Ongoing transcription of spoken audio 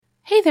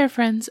Hey there,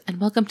 friends, and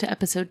welcome to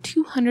episode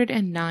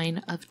 209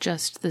 of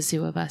Just the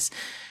Zoo of Us.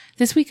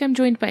 This week I'm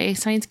joined by a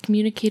science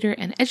communicator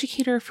and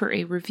educator for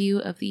a review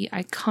of the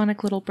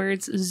iconic little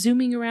birds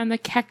zooming around the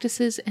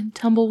cactuses and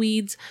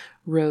tumbleweeds,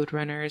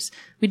 Roadrunners.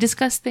 We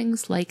discuss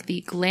things like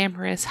the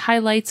glamorous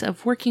highlights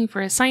of working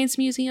for a science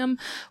museum,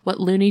 what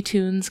Looney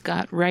Tunes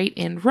got right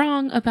and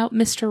wrong about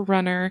Mr.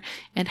 Runner,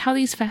 and how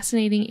these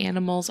fascinating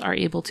animals are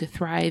able to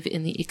thrive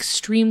in the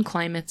extreme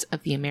climates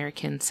of the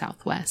American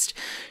Southwest.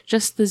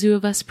 Just the Zoo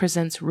of Us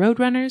presents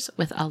Roadrunners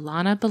with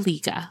Alana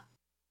Baliga.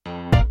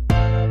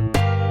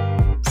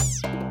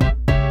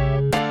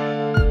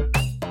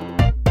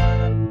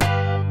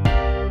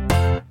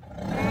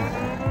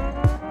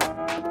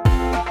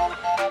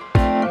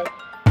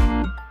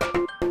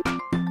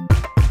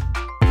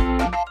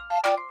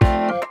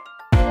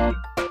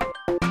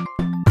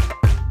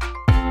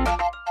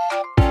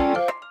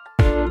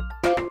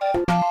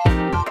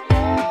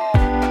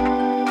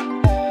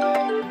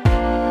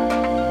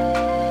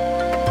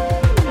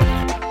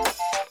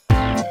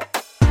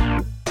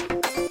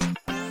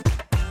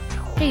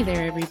 Hey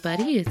there,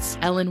 everybody. It's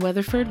Ellen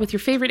Weatherford with your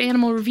favorite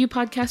animal review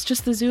podcast,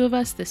 Just the Zoo of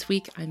Us. This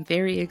week, I'm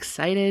very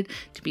excited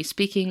to be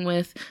speaking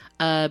with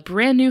a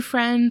brand new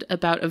friend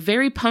about a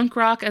very punk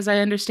rock, as I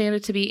understand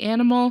it to be,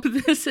 animal.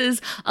 This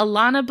is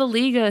Alana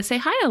Baliga. Say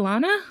hi,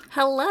 Alana.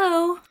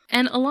 Hello.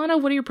 And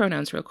Alana, what are your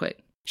pronouns real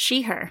quick?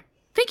 She, her.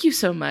 Thank you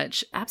so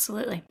much.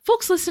 Absolutely.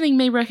 Folks listening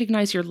may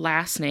recognize your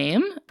last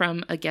name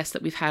from a guest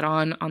that we've had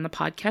on the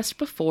podcast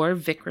before,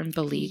 Vikram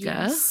Baliga.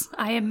 Yes,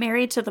 I am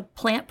married to the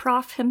plant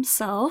prof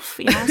himself.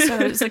 Yeah,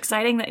 so it was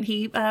exciting that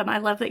I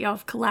love that y'all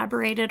have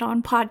collaborated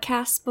on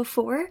podcasts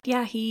before.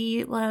 Yeah,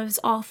 he loves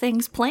all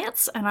things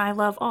plants and I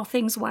love all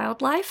things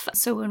wildlife.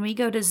 So when we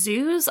go to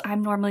zoos,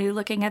 I'm normally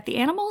looking at the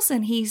animals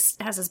and he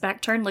has his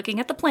back turned looking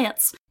at the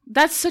plants.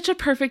 That's such a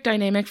perfect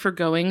dynamic for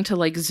going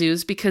to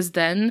zoos, because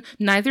then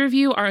neither of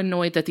you are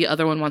annoyed that the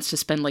other one wants to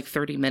spend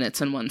 30 minutes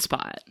in one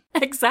spot.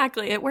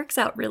 Exactly. It works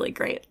out really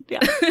great. Yeah.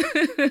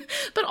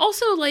 But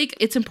also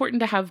it's important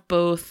to have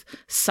both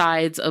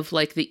sides of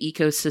the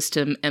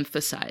ecosystem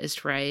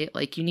emphasized, right?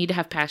 You need to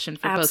have passion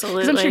for both.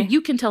 Absolutely. Because I'm sure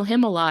you can tell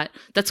him a lot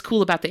that's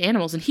cool about the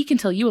animals, and he can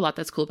tell you a lot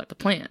that's cool about the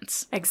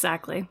plants.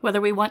 Exactly.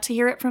 Whether we want to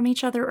hear it from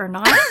each other or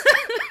not.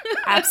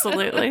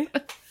 Absolutely.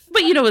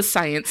 But as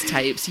science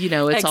types, it's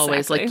exactly.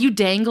 always you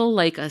dangle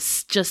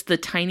just the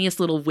tiniest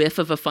little whiff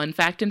of a fun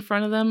fact in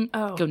front of them.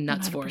 Oh, go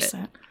nuts 100%. for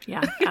it.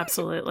 Yeah,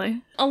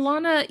 absolutely.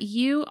 Alana,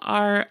 you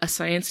are a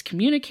science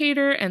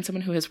communicator and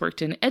someone who has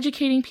worked in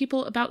educating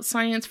people about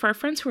science. For our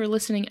friends who are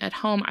listening at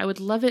home, I would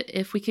love it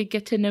if we could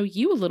get to know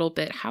you a little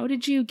bit. How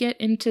did you get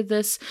into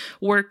this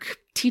work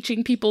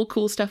teaching people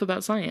cool stuff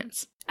about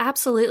science?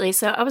 Absolutely.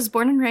 So I was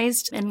born and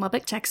raised in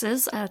Lubbock,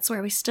 Texas. That's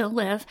where we still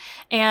live.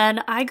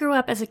 And I grew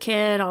up as a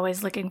kid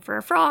always looking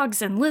for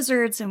frogs and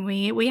lizards. And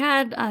we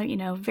had,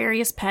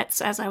 various pets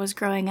as I was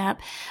growing up.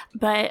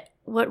 But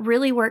what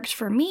really worked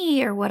for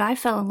me, or what I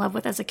fell in love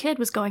with as a kid,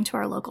 was going to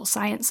our local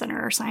science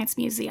center or science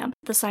museum.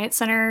 The science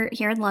center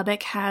here in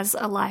Lubbock has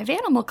a live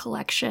animal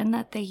collection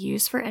that they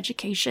use for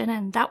education.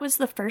 And that was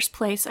the first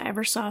place I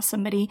ever saw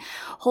somebody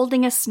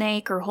holding a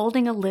snake or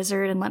holding a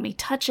lizard and let me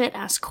touch it,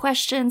 ask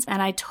questions.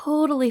 And I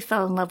totally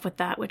fell in love with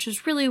that, which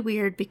is really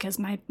weird because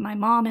my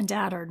mom and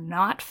dad are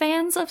not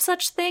fans of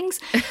such things.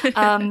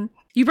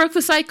 You broke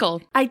the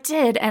cycle. I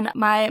did. And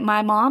my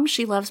mom,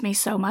 she loves me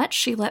so much.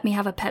 She let me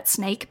have a pet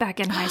snake back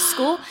in high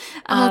school.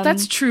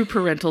 That's true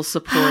parental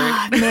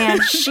support. Man,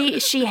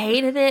 she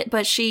hated it,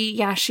 but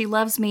she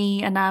loves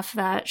me enough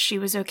that she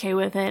was okay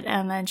with it.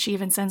 And then she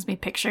even sends me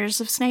pictures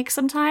of snakes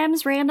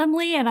sometimes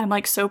randomly. And I'm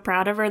so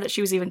proud of her that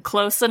she was even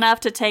close enough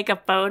to take a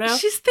photo.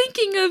 She's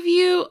thinking of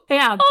you.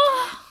 Yeah.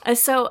 Oh.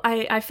 So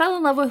I fell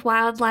in love with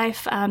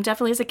wildlife,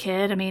 definitely as a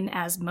kid. I mean,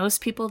 as most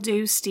people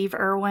do. Steve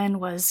Irwin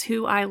was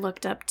who I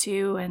looked up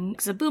to, and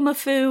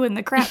Zaboomafoo and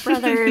the Kratt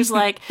Brothers,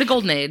 the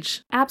golden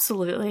age.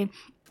 Absolutely.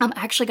 I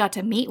actually got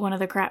to meet one of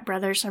the Kratt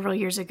brothers several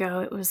years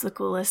ago. It was the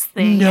coolest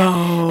thing.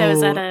 No. It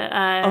was at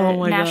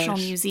a National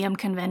Museum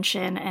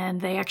convention, and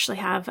they actually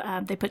have,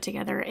 they put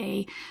together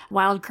a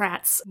Wild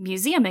Kratts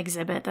museum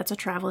exhibit that's a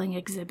traveling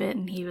exhibit,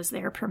 and he was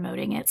there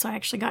promoting it. So I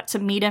actually got to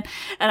meet him,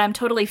 and I'm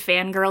totally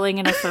fangirling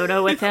in a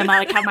photo with him.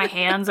 I have my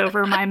hands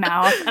over my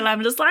mouth, and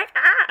I'm just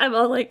I'm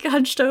all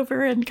hunched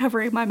over and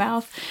covering my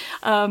mouth.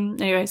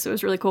 Anyway, so it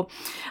was really cool.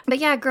 But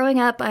yeah, growing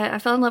up, I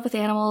fell in love with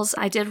animals.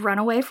 I did run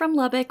away from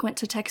Lubbock, went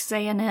to Texas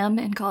A&M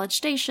in College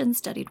Station,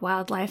 studied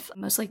wildlife,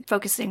 mostly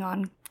focusing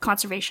on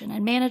conservation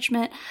and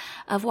management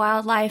of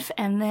wildlife,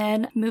 and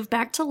then moved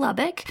back to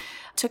Lubbock.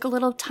 Took a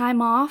little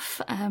time off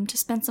to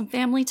spend some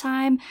family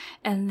time,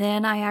 and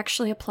then I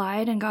actually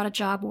applied and got a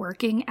job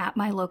working at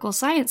my local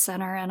science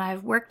center, and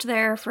I've worked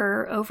there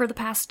for over the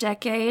past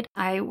decade.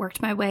 I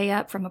worked my way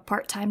up from a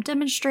part-time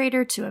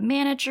demonstrator to a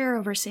manager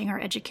overseeing our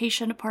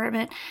education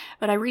department,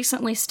 but I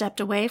recently stepped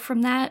away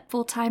from that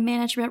full-time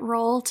management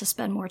role to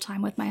spend more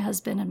time with my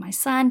husband and my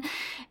son,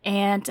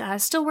 and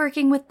still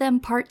working with them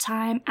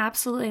part-time.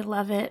 Absolutely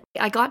love it. it.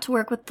 I got to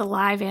work with the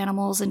live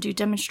animals and do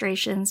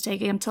demonstrations,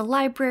 taking them to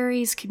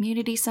libraries,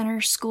 community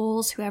centers,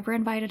 schools, whoever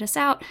invited us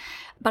out.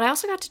 But I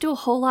also got to do a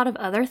whole lot of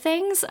other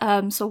things.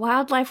 So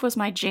wildlife was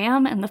my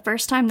jam. And the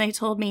first time they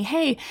told me,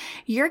 hey,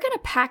 you're going to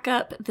pack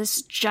up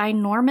this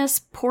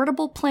ginormous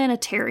portable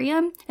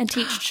planetarium and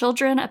teach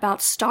children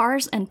about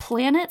stars and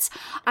planets,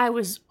 I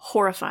was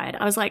horrified.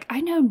 I was like,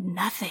 I know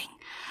nothing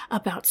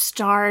about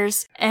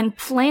stars and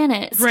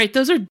planets. Right,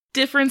 those are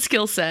different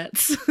skill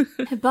sets.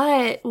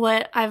 But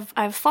what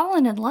I've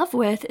fallen in love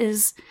with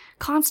is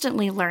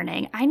constantly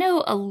learning. I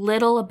know a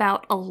little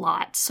about a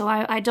lot, so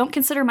I don't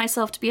consider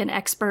myself to be an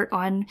expert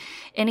on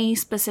any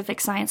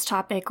specific science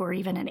topic or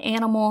even an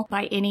animal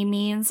by any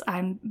means.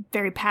 I'm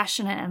very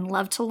passionate and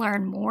love to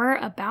learn more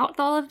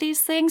about all of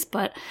these things,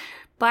 but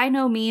by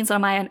no means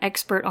am I an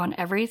expert on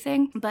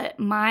everything. But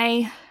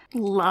my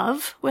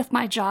love with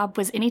my job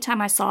was anytime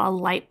I saw a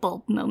light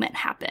bulb moment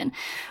happen.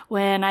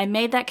 When I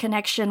made that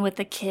connection with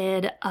the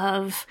kid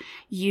of,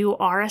 you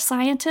are a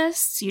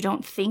scientist, you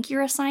don't think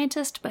you're a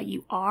scientist, but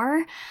you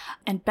are.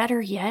 And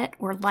better yet,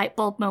 were light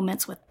bulb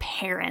moments with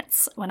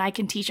parents. When I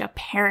can teach a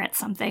parent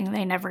something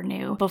they never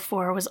knew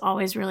before was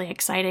always really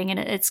exciting. And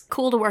it's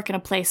cool to work in a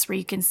place where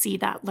you can see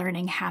that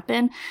learning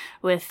happen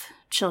with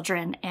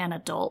children and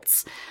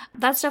adults.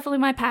 That's definitely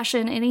my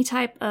passion, any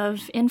type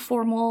of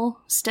informal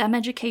STEM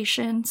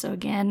education. So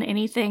again,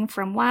 anything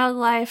from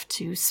wildlife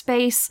to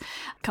space,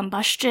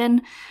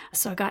 combustion.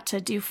 So I got to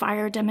do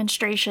fire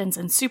demonstrations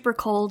and super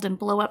cold and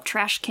blow up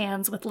trash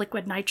cans with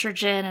liquid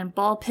nitrogen and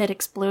ball pit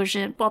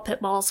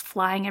balls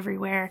flying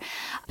everywhere,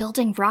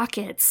 building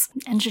rockets,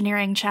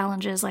 engineering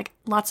challenges, like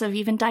lots of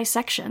even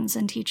dissections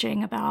and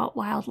teaching about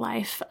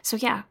wildlife. So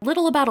yeah,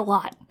 little about a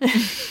lot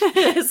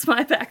is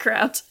my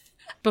background.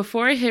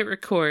 Before I hit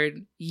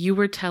record, you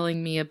were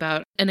telling me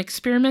about an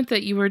experiment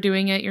that you were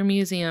doing at your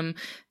museum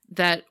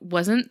that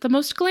wasn't the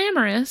most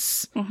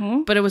glamorous,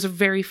 but it was a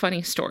very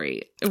funny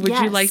story. Would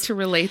you like to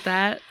relate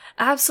that?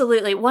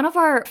 Absolutely. One of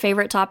our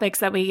favorite topics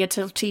that we get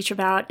to teach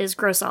about is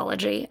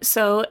grossology.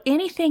 So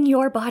anything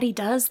your body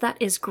does that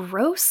is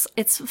gross,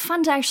 it's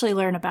fun to actually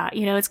learn about.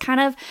 You know, it's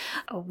kind of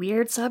a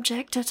weird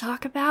subject to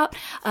talk about.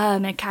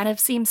 It kind of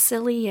seems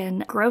silly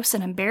and gross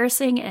and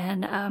embarrassing.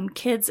 And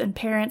kids and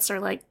parents are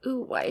like,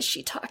 ooh, why is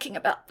she talking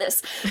about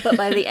this? But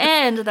by the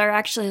end, they're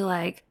actually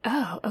like,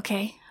 oh,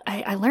 okay.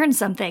 I learned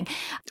something.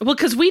 Well,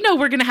 because we know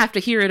we're going to have to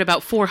hear it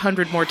about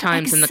 400 more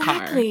times in the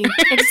car.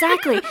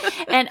 Exactly.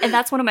 And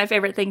that's one of my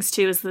favorite things,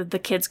 too, is that the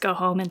kids go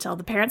home and tell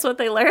the parents what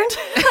they learned.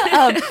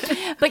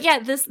 But yeah,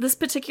 this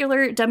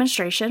particular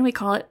demonstration, we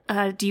call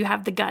it, Do You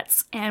Have the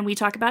Guts? And we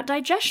talk about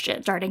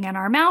digestion, starting in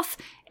our mouth,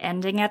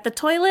 ending at the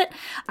toilet.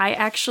 I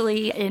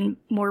actually, in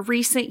more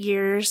recent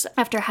years,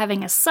 after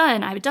having a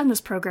son, I've done this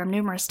program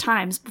numerous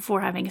times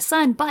before having a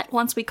son, but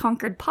once we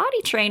conquered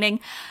potty training,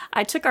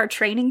 I took our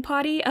training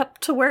potty up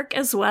to work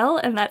as well,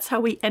 and that's how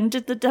we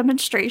ended the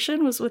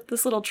demonstration, was with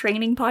this little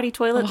training potty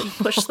toilet that you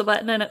push the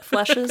button and it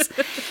flushes.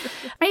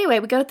 Anyway,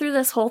 we go through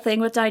this whole thing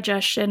with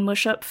digestion,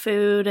 mush up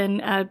food,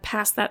 and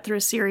pass that through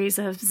a series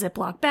of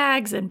Ziploc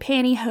bags and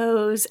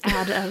pantyhose,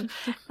 add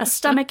a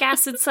stomach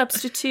acid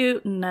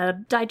substitute and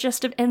a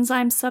digestive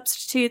enzyme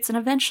substitutes, and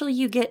eventually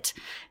you get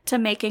to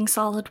making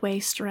solid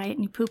waste, right?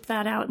 And you poop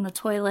that out in the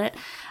toilet.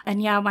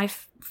 And yeah, my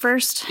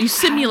first... You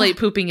simulate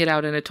pooping it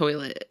out in a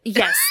toilet.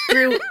 Yes,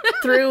 through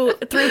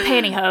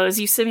pantyhose,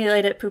 you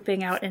simulate it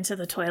pooping out into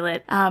the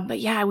toilet. But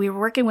yeah, we were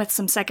working with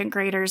some second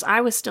graders.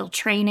 I was still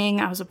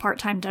training. I was a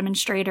part-time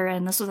demonstrator,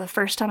 and this was the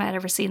first time I'd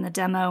ever seen the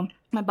demo.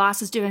 My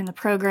boss is doing the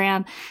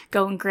program,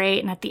 going great,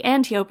 and at the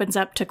end he opens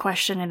up to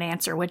question and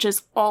answer, which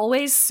is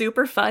always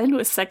super fun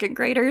with second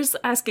graders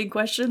asking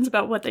questions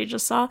about what they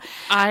just saw.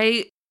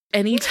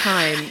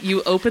 Anytime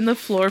you open the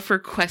floor for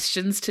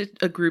questions to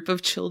a group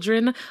of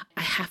children,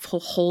 I have to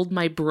hold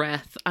my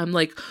breath. I'm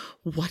like,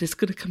 what is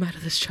going to come out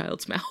of this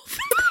child's mouth?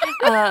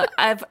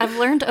 I've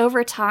learned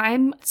over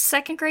time,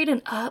 second grade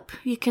and up,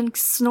 you can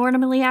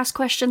normally ask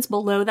questions.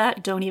 Below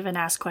that, don't even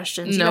ask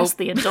questions. Nope. You ask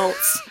the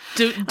adults.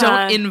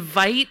 Don't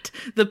invite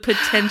the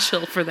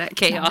potential for that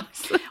chaos.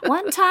 No.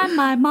 One time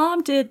my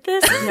mom did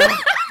this.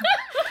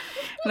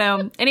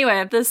 No.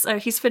 Anyway,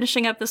 he's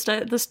finishing up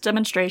this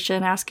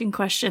demonstration, asking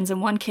questions,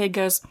 and one kid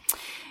goes,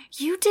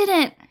 "You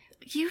didn't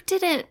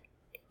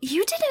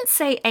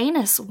say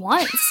anus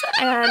once,"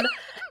 and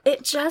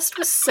it just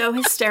was so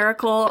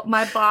hysterical.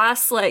 My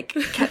boss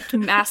kept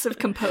massive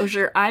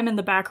composure. I'm in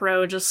the back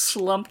row, just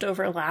slumped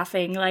over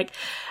laughing.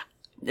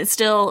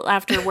 Still,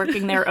 after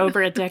working there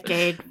over a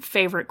decade,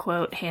 favorite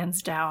quote,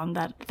 hands down,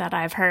 that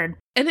I've heard.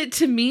 And it,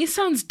 to me,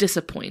 sounds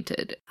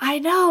disappointed. I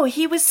know.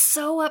 He was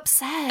so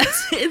upset.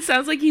 It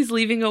sounds like he's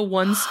leaving a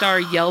 1-star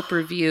Yelp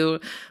review.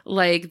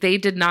 They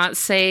did not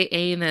say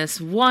anus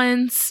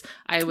once.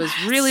 I was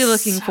really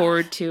looking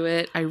forward to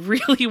it. I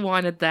really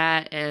wanted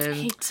that. And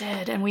he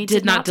did. And we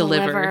did not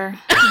deliver.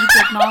 He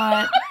did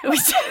not.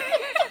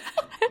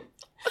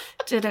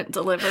 Didn't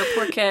deliver.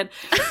 Poor kid.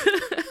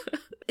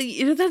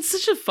 That's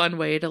such a fun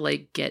way to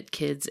like get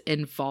kids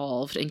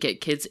involved and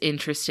get kids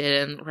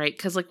interested in, right?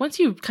 Because like once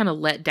you kind of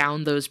let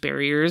down those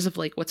barriers of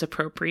like what's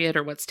appropriate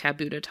or what's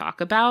taboo to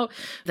talk about,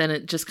 then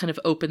it just kind of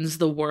opens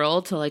the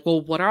world to like,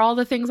 well, what are all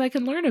the things I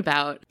can learn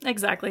about?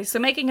 Exactly. So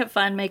making it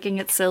fun, making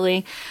it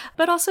silly,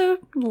 but also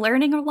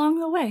learning along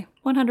the way.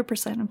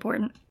 100%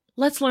 important.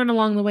 Let's learn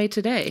along the way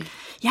today.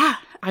 Yeah.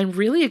 I'm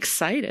really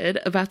excited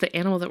about the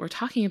animal that we're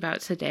talking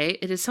about today.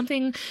 It is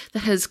something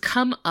that has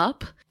come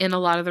up in a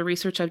lot of the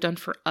research I've done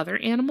for other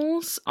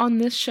animals on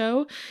this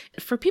show.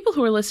 For people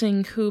who are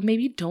listening who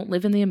maybe don't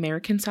live in the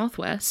American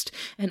Southwest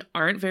and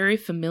aren't very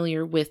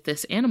familiar with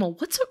this animal,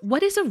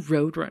 what is a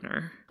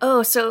roadrunner?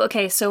 Oh, so a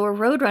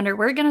roadrunner,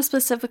 we're going to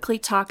specifically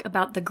talk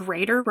about the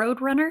greater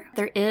roadrunner.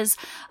 There is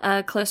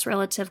a close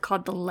relative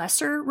called the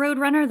lesser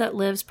roadrunner that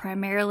lives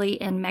primarily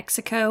in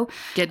Mexico.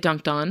 Get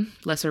dunked on,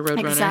 lesser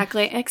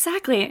roadrunner.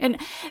 Exactly.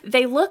 And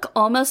they look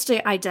almost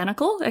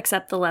identical,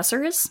 except the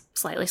lesser is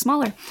slightly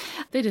smaller.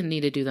 They didn't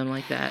need to do them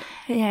like that.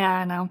 Yeah,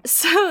 I know.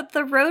 So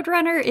the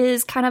roadrunner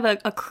is kind of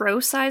a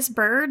crow-sized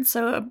bird.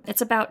 So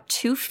it's about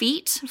 2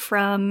 feet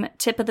from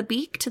tip of the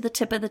beak to the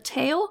tip of the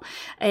tail.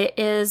 It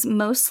is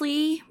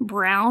mostly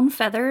brown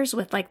feathers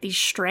with like these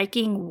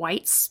striking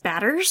white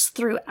spatters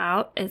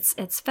throughout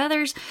its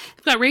feathers.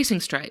 It's got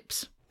racing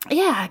stripes.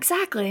 Yeah,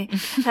 exactly.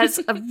 It has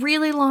a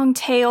really long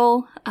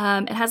tail.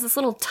 It has this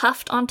little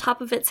tuft on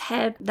top of its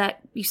head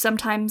that you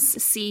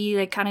sometimes see.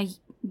 They kind of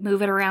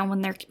move it around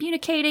when they're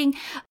communicating.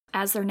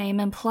 As their name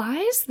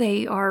implies,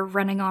 they are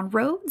running on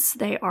roads.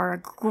 They are a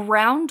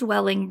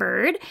ground-dwelling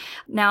bird.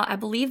 Now, I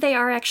believe they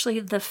are actually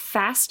the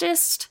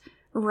fastest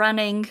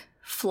running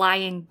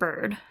flying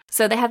bird.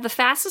 So they have the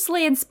fastest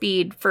land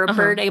speed for a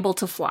bird able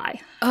to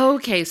fly.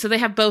 Okay, so they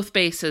have both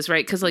bases,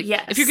 right? Because like,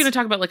 if you're going to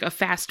talk about like a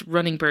fast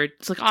running bird,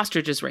 it's like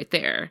ostriches right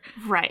there.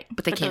 Right.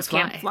 But they can't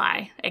fly. Can't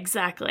fly.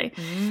 Exactly.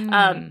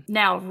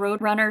 Now,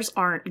 roadrunners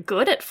aren't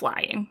good at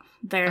flying.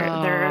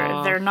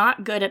 They're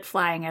not good at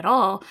flying at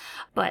all,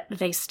 but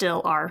they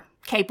still are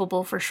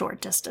capable for short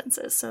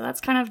distances. So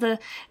that's kind of the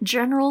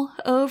general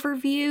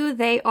overview.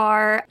 They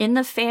are in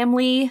the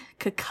family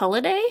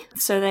Cucullidae.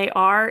 So they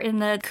are in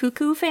the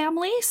cuckoo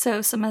family.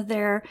 So some of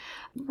their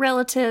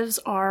relatives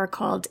are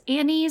called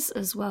Annies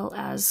as well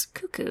as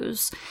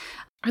cuckoos.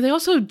 Are they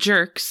also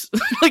jerks?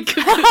 Like,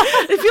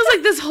 it feels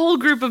like this whole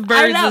group of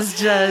birds is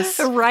just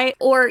right,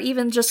 or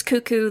even just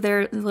cuckoo.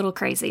 They're a little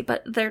crazy,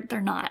 but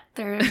they're not.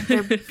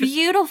 They're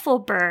beautiful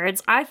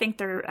birds. I think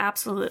they're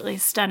absolutely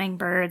stunning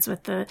birds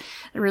with the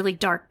really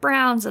dark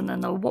browns and then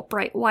the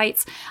bright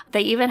whites.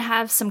 They even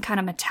have some kind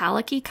of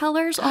metallic-y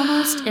colors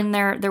almost in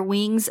their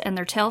wings and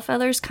their tail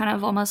feathers, kind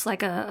of almost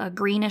like a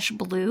greenish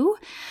blue.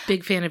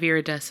 Big fan of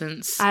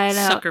iridescence. I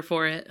know. Sucker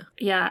for it.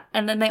 Yeah,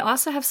 and then they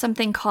also have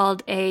something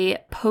called a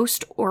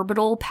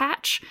post-orbital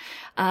patch.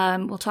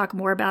 We'll talk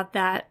more about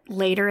that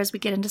later as we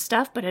get into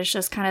stuff, but it's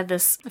just kind of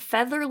this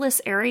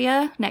featherless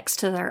area next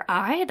to their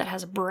eye that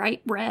has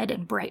bright red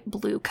and bright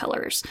blue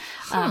colors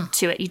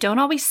to it. You don't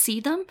always see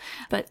them,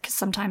 but 'cause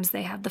sometimes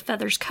they have the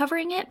feathers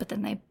covering it, but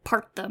then they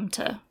part them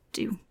to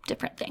do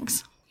different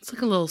things. It's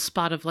like a little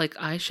spot of like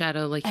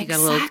eyeshadow, like you got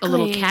a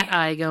little cat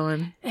eye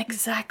going.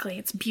 Exactly.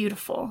 It's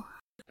beautiful.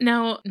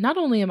 Now, not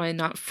only am I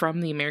not from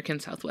the American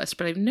Southwest,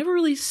 but I've never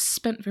really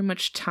spent very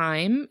much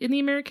time in the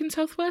American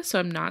Southwest, so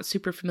I'm not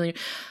super familiar.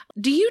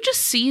 Do you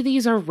just see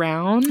these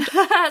around?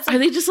 Are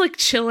they just like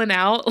chilling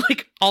out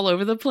like all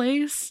over the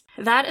place?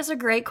 That is a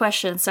great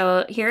question.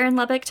 So here in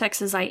Lubbock,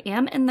 Texas, I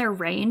am in their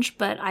range,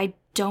 but I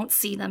don't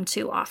see them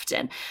too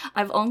often.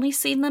 I've only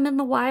seen them in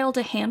the wild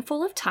a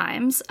handful of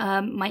times.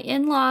 My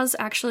in-laws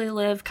actually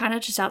live kind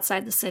of just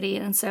outside the city,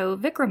 and so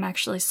Vikram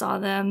actually saw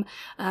them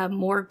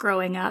more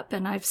growing up,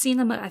 and I've seen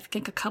them, I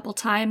think, a couple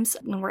times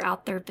when we're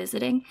out there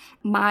visiting.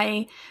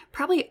 My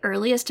probably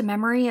earliest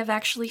memory of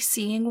actually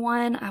seeing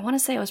one, I want to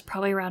say I was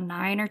probably around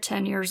 9 or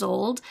 10 years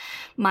old.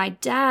 My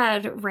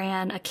dad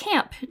ran a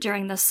camp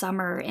during the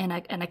summer in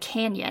a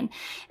canyon,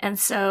 and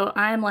so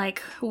I'm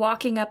like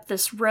walking up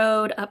this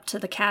road up to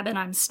the cabin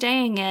I'm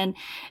staying in,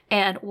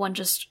 and one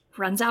just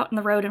runs out in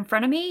the road in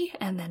front of me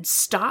and then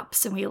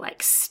stops, and we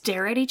like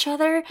stare at each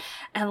other,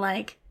 and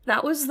like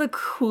that was the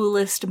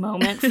coolest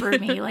moment for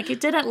me. Like,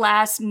 it didn't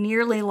last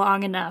nearly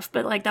long enough,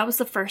 but like that was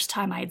the first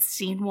time I'd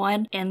seen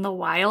one in the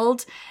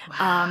wild.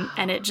 Wow.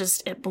 And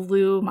it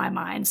blew my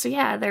mind. So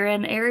yeah, they're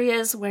in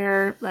areas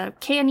where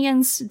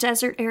canyons,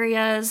 desert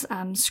areas,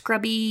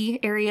 scrubby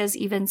areas,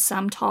 even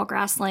some tall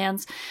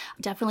grasslands.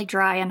 Definitely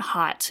dry and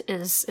hot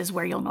is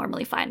where you'll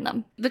normally find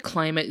them. The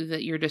climate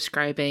that you're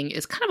describing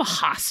is kind of a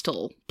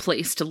hostile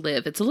place to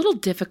live. It's a little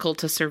difficult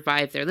to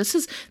survive there. This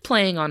is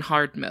playing on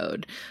hard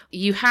mode.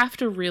 You have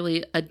to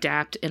really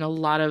adapt in a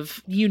lot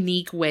of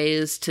unique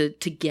ways to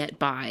get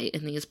by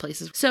in these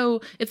places. So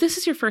if this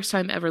is your first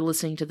time ever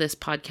listening to this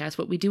podcast,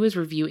 what we do is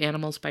review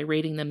animals by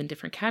rating them in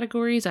different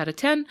categories out of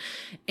 10.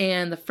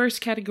 And the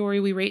first category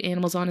we rate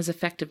animals on is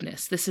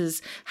effectiveness. This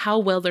is how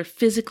well they're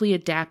physically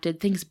adapted,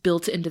 things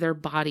built into their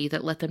body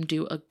that let them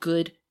do a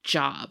good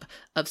job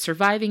of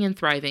surviving and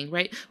thriving,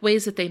 right?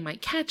 Ways that they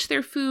might catch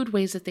their food,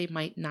 ways that they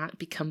might not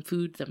become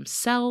food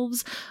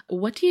themselves.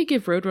 What do you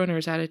give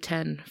Roadrunners out of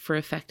 10 for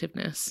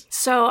effectiveness?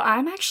 So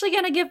I'm actually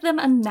going to give them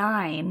a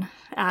 9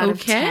 out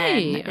of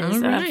 10 all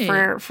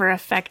right. For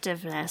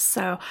effectiveness.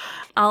 So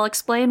I'll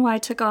explain why I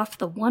took off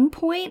the 1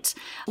 point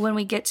when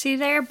we get to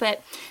there.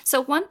 But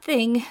so one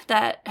thing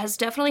that has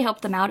definitely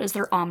helped them out is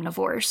they're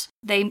omnivores.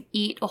 They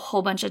eat a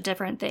whole bunch of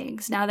different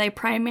things. Now, they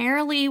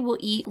primarily will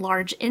eat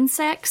large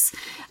insects,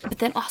 but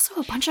then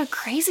also a bunch of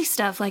crazy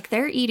stuff. Like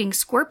they're eating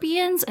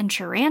scorpions and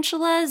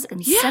tarantulas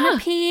and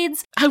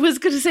centipedes. I was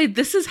going to say,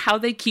 this is how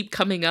they keep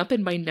coming up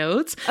in my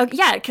notes. Oh,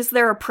 yeah, because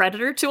they're a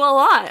predator to a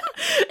lot.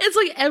 It's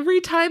like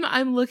every time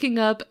I'm looking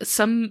up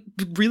some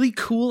really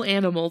cool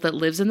animal that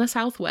lives in the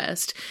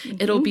Southwest,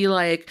 it'll be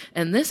like,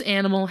 and this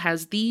animal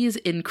has these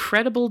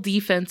incredible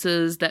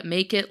defenses that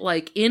make it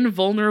like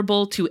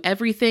invulnerable to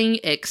everything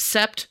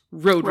except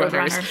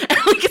Roadrunners.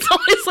 And like it's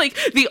always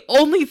like the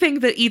only thing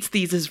that eats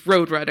these is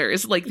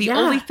Roadrunners. Like the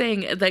only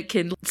thing that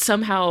can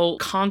somehow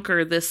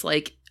conquer this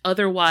like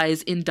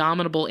otherwise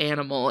indomitable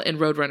animal, and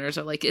Roadrunners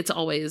are like, it's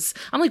always,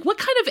 I'm like, what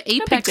kind of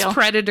apex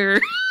predator?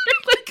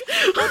 Like,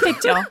 no big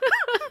deal.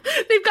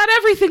 They've got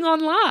everything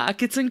on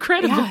lock. It's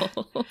incredible.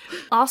 Yeah.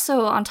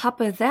 Also, on top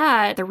of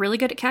that, they're really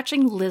good at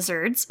catching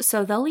lizards.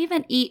 So they'll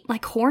even eat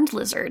like horned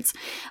lizards.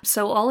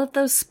 So all of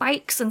those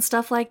spikes and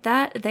stuff like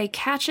that, they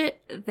catch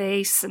it,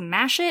 they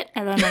smash it,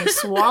 and then they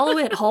swallow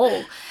it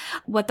whole.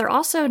 What they're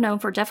also known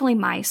for, definitely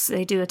mice.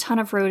 They do a ton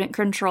of rodent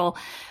control.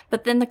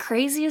 But then the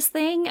craziest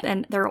thing,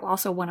 and they're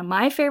also one of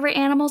my favorite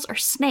animals, are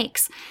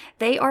snakes.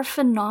 They are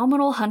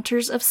phenomenal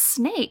hunters of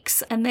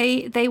snakes, and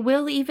they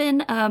will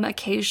even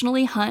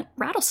occasionally hunt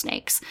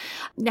rattlesnakes.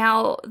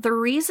 Now, the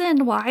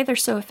reason why they're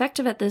so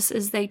effective at this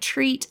is they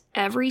treat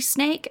every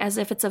snake as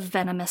if it's a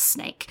venomous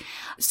snake.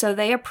 So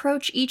they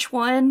approach each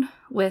one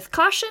with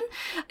caution.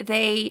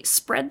 They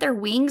spread their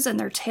wings and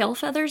their tail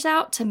feathers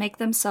out to make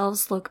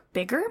themselves look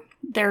bigger.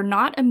 They're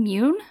not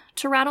immune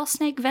to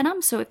rattlesnake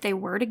venom, so if they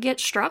were to get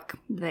struck,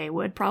 they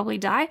would probably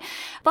die.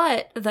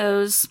 But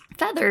those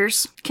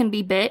feathers can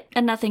be bit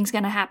and nothing's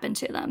going to happen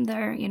to them.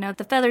 They're,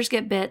 the feathers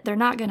get bit, they're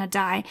not going to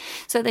die.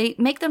 So they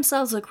make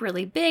themselves look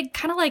really big,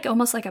 kind of like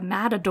almost like a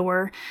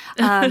matador.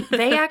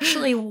 They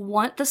actually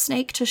want the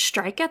snake to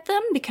strike at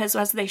them because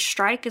as they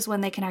strike is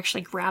when they can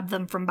actually grab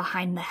them from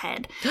behind the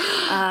head.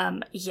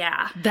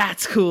 Yeah.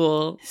 That's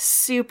cool.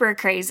 Super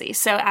crazy.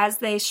 So as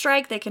they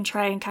strike, they can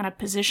try and kind of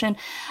position.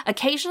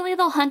 Occasionally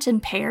they'll hunt in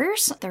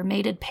pairs. They're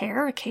mated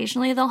pair.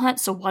 Occasionally they'll hunt,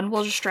 so one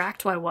will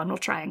distract while one will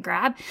try and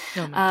grab.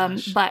 Oh my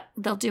gosh. But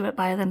they'll do it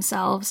by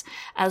themselves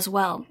as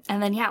well.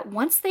 And then,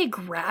 once they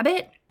grab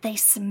it, they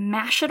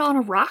smash it on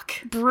a rock.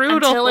 Brutal.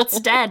 Until it's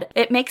dead.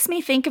 It makes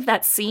me think of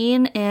that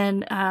scene in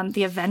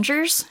the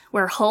Avengers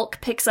where Hulk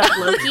picks up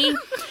Loki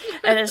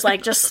and is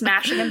like just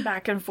smashing him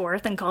back and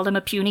forth and called him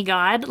a puny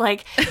god.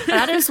 Like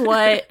that is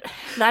what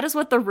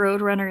the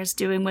Roadrunner is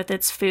doing with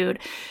its food.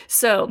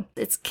 So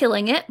it's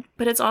killing it,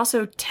 but it's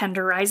also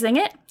tenderizing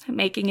it,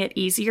 making it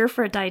easier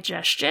for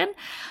digestion.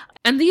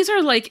 And these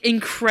are like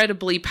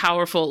incredibly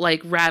powerful,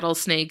 like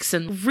rattlesnakes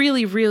and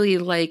really, really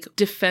like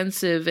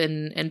defensive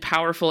and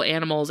powerful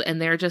animals.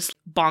 And they're just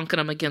bonking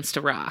them against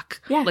a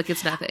rock. Yeah. Like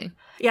it's nothing.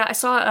 Yeah, I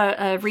saw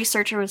a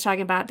researcher was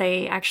talking about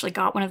they actually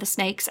got one of the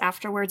snakes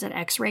afterwards and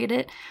x-rayed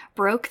it,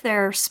 broke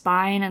their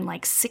spine in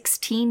like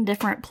 16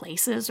 different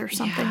places or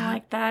something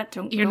like that.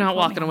 You're not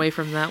walking away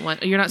from that one.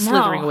 You're not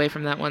slithering away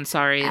from that one.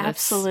 Sorry.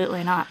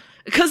 Absolutely not.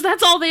 Because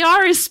that's all they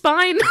are is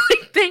spine.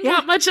 Like, they ain't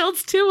got much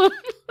else to them.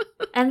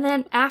 And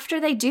then after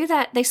they do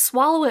that, they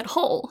swallow it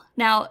whole.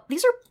 Now,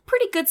 these are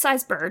pretty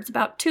good-sized birds,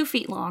 about 2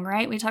 feet long,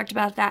 right? We talked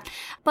about that.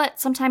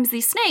 But sometimes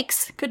these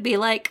snakes could be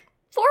like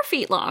 4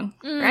 feet long,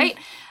 right?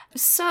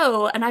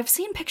 So, and I've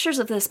seen pictures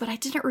of this, but I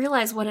didn't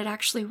realize what it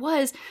actually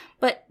was.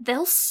 But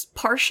they'll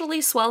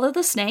partially swallow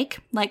the snake,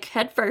 like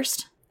head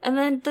first. And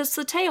then the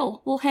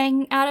tail will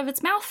hang out of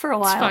its mouth for a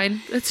while. It's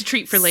fine. That's a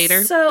treat for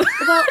later. So,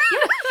 well,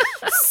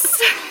 yeah.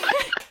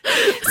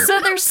 So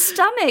their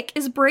stomach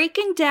is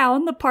breaking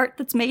down the part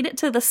that's made it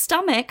to the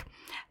stomach.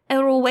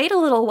 It'll wait a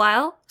little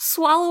while,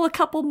 swallow a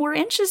couple more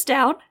inches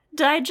down,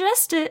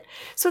 digest it.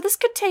 So this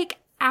could take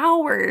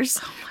hours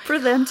for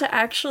them to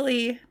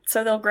actually...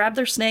 So they'll grab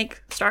their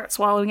snake, start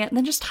swallowing it, and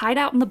then just hide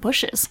out in the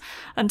bushes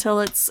until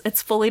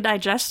it's fully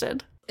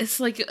digested. It's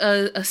like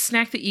a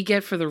snack that you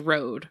get for the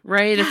road,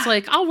 right? It's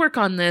like, I'll work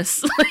on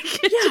this. Like,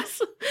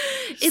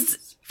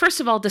 it's first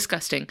of all,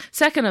 disgusting.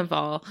 Second of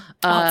all...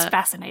 it's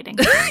fascinating.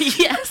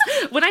 Yes.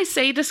 When I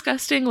say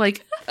disgusting,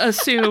 like,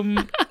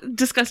 assume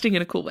disgusting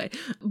in a cool way.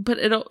 But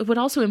it would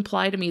also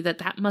imply to me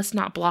that must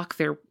not block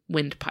their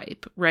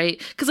windpipe,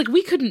 right? Because, like,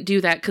 we couldn't do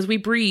that because we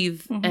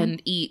breathe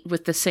and eat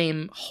with the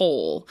same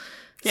hole.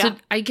 So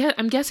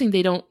I'm guessing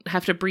they don't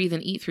have to breathe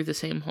and eat through the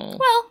same hole.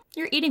 Well,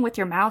 you're eating with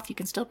your mouth. You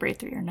can still breathe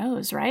through your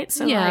nose, right?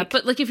 So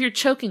but like if you're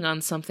choking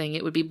on something,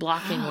 it would be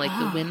blocking like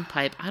the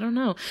windpipe. I don't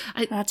know.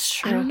 That's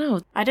true. I don't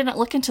know. I didn't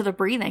look into the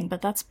breathing,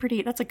 but that's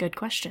a good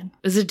question.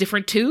 Is it a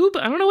different tube?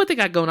 I don't know what they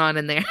got going on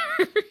in there.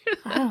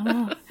 I don't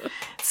know.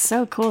 It's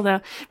so cool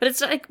though. But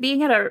it's like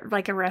being at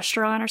a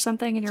restaurant or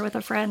something and you're with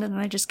a friend and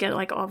they just get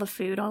like all the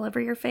food all over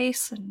your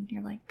face and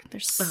you're like,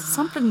 there's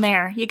something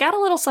there. You got a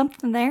little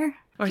something there.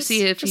 Or just,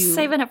 see if just you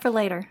saving it for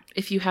later.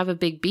 If you have a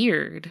big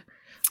beard,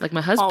 like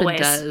my husband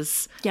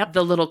does,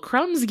 the little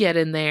crumbs get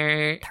in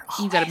there.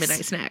 You got a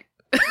midnight snack.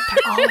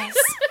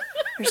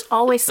 There's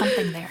always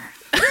something there.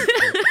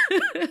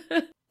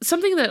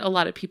 Something that a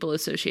lot of people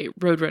associate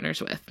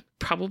Roadrunners with,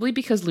 probably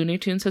because Looney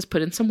Tunes has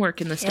put in some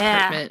work in this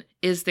department,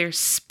 is their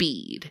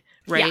speed,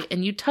 right? Yeah.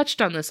 And you touched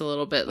on this a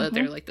little bit, that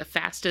they're like the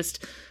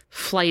fastest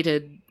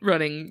flighted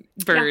running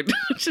bird,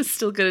 which is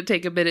still going to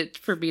take a minute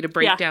for me to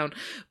break down.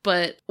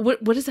 But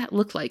what does that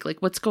look like?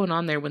 Like, what's going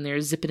on there when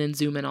they're zipping and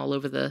zooming all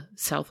over the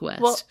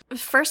Southwest? Well,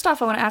 first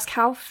off, I want to ask,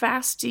 how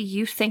fast do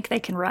you think they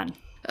can run?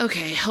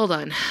 Okay, hold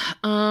on.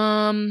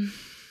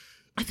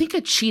 I think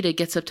a cheetah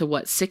gets up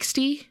to,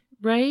 60?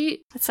 Right?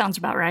 That sounds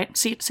about right.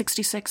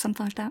 66,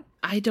 something like that.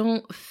 I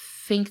don't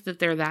think that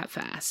they're that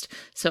fast.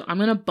 So I'm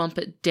going to bump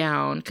it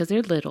down because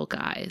they're little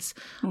guys.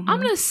 I'm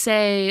going to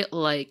say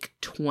like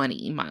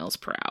 20 miles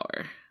per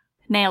hour.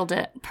 Nailed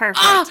it.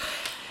 Perfect. Oh,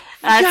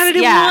 got it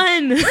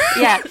in one.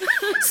 Yeah.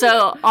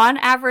 So on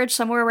average,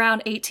 somewhere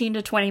around 18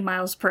 to 20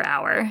 miles per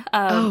hour.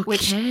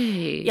 Which,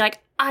 like,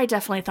 I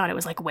definitely thought it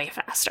was like way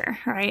faster,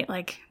 right?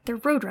 Like, they're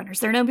Roadrunners.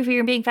 They're known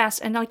for being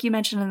fast. And like you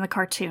mentioned in the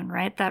cartoon,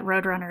 right? That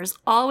Roadrunner is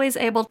always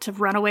able to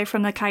run away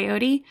from the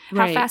coyote.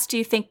 Right. How fast do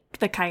you think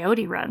the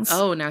coyote runs?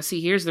 Oh, now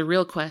see, here's the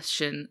real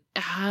question.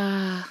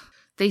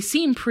 They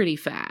seem pretty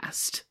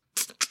fast.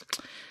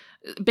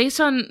 Based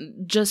on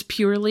just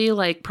purely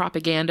like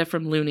propaganda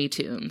from Looney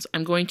Tunes,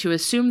 I'm going to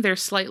assume they're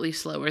slightly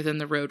slower than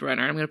the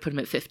Roadrunner. I'm going to put them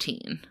at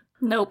 15.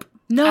 Nope.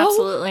 No?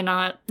 Absolutely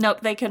not.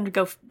 Nope, they can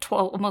go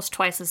almost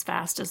twice as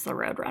fast as the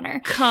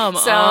Roadrunner. Come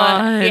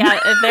on. Yeah,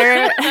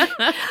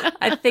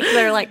 I think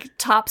their like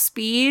top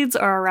speeds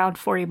are around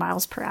 40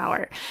 miles per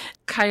hour.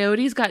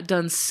 Coyotes got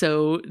done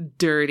so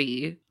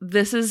dirty.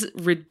 This is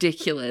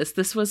ridiculous.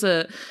 This was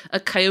a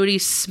coyote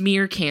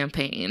smear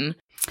campaign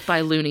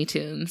by Looney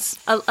Tunes.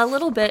 A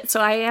little bit.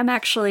 So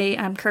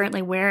I'm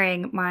currently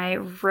wearing my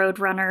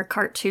Roadrunner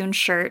cartoon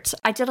shirt.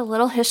 I did a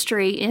little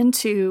history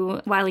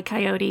into Wile E.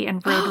 Coyote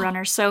and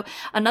Roadrunner. So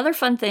another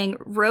fun thing,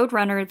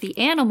 Roadrunner, the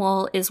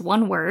animal, is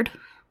one word.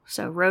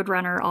 So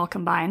Roadrunner all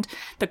combined.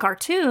 The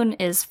cartoon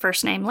is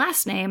first name,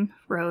 last name,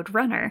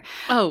 Roadrunner.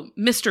 Oh,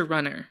 Mr.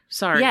 Runner.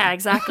 Sorry. Yeah,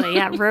 exactly.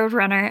 Yeah,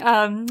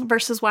 Roadrunner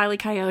versus Wile E.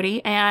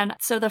 Coyote. And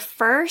so the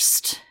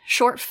first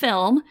short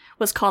film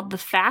was called The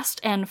Fast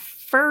and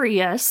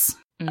Furious.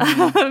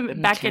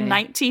 Back in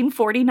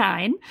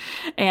 1949,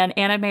 and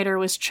animator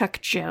was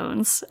Chuck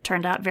Jones.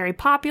 Turned out very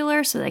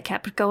popular, so they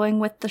kept going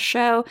with the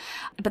show,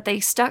 but they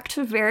stuck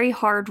to very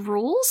hard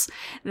rules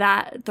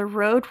that the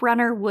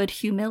Roadrunner would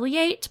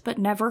humiliate but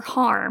never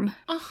harm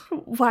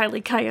Wile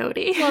E.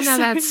 Coyote. Well, now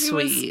that's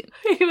sweet.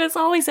 He was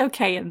always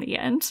okay in the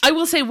end. I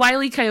will say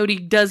Wile E. Coyote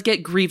does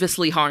get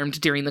grievously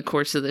harmed during the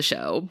course of the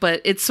show,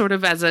 but it's sort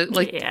of as a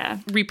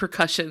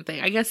repercussion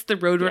thing. I guess the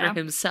Roadrunner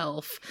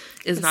himself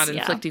is not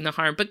inflicting the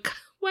harm, but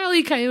Wile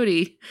E.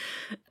 Coyote,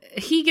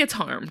 he gets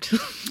harmed.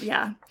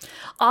 Yeah.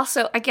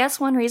 Also, I guess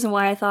one reason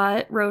why I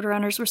thought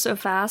Roadrunners were so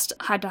fast,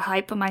 I had to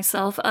hype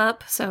myself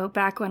up. So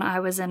back when I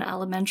was in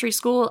elementary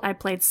school, I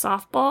played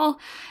softball,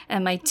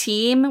 and my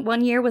team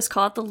one year was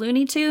called the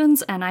Looney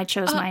Tunes, and I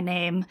chose my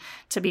name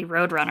to be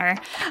Roadrunner.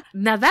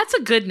 Now that's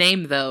a good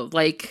name, though.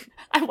 Like,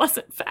 I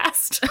wasn't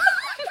fast.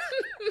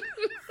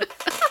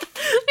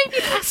 Maybe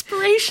an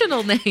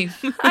aspirational name.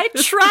 I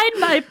tried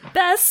my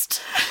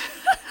best.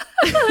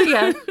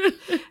 Yeah,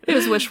 it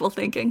was wishful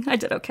thinking. I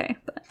did okay,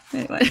 but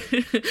anyway.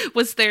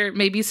 Was there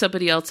maybe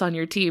somebody else on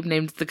your team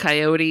named the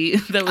Coyote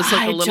that was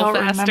like a little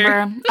faster?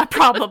 Remember.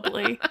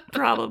 Probably.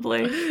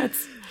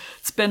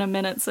 It's been a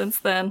minute since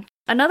then.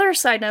 Another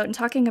side note, in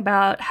talking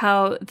about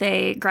how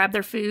they grab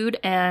their food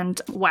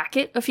and whack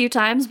it a few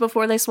times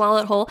before they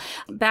swallow it whole.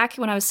 Back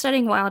when I was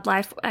studying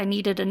wildlife, I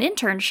needed an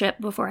internship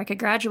before I could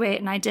graduate,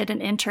 and I did an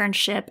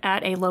internship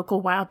at a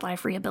local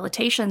wildlife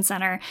rehabilitation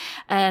center.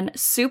 And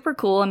super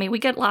cool. I mean, we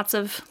get lots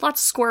of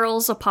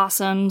squirrels,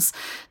 opossums,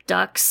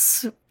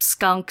 ducks,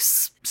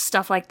 skunks,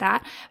 stuff like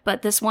that.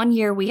 But this one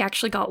year, we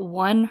actually got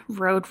one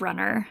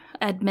Roadrunner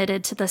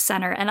admitted to the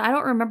center, and I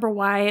don't remember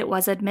why it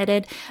was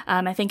admitted.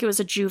 I think it was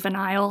a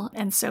juvenile,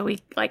 and so we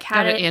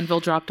had an anvil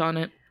dropped on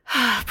it.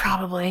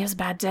 Probably. It was a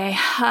bad day.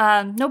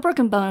 No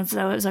broken bones,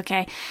 though. It was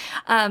okay.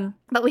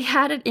 But we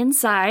had it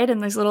inside in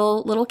these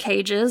little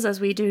cages, as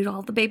we do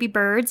all the baby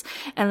birds.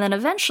 And then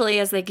eventually,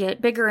 as they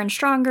get bigger and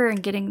stronger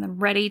and getting them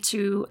ready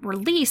to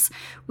release,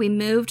 we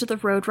moved the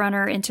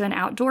Roadrunner into an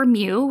outdoor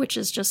mew, which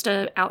is just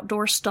an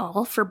outdoor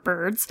stall for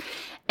birds.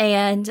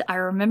 And I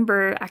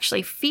remember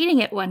actually feeding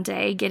it one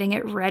day, getting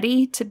it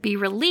ready to be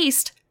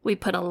released, we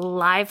put a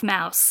live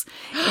mouse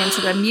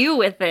into the Mew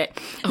with it.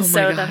 Oh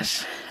so my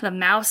gosh. The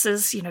mouse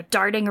is,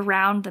 darting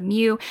around the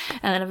Mew,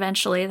 and then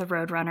eventually the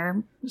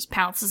Roadrunner just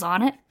pounces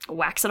on it,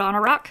 whacks it on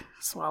a rock,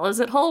 swallows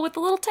it whole with the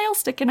little tail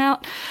sticking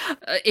out.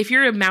 If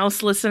you're a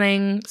mouse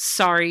listening,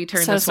 sorry,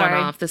 turn So this sorry.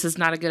 one off. This is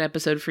not a good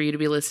episode for you to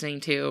be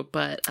listening to,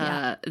 but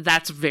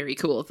that's very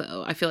cool,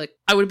 though. I feel like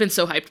I would have been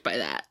so hyped by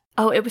that.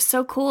 Oh, it was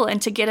so cool.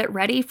 And to get it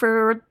ready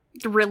for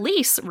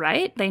release,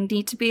 right? They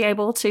need to be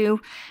able to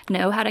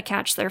know how to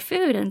catch their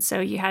food. And so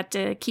you had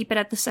to keep it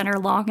at the center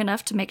long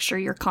enough to make sure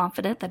you're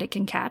confident that it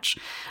can catch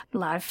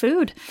live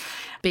food.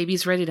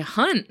 Baby's ready to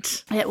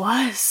hunt. It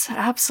was.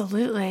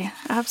 Absolutely.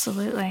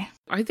 Absolutely.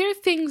 Are there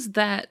things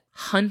that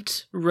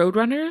hunt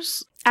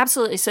Roadrunners?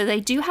 Absolutely. So they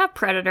do have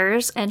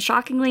predators, and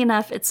shockingly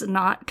enough, it's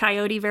not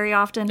coyote very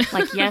often.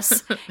 Like,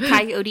 yes,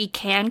 coyote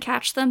can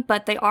catch them,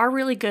 but they are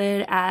really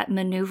good at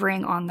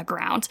maneuvering on the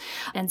ground.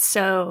 And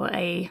so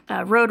a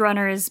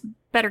Roadrunner is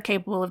better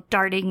capable of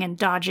darting and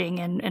dodging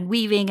and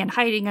weaving and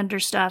hiding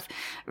under stuff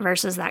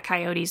versus that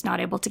coyote's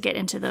not able to get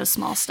into those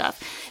small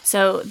stuff.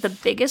 So the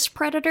biggest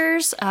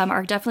predators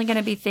are definitely going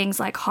to be things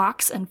like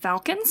hawks and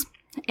falcons.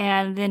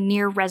 And then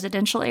near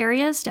residential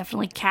areas,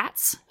 definitely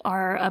cats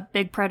are a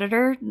big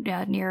predator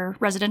near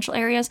residential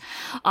areas.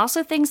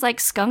 Also, things like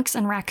skunks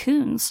and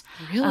raccoons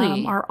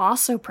are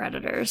also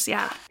predators.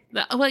 Yeah.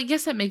 Well, I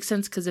guess that makes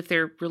sense because if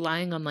they're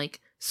relying on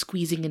like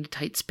squeezing into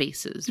tight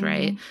spaces,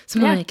 right?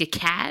 Something like a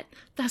cat,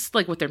 that's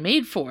like what they're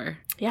made for.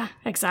 Yeah,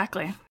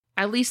 exactly.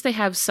 At least they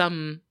have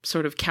some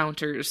sort of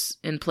counters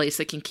in place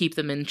that can keep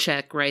them in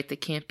check, right? They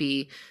can't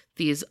be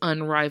these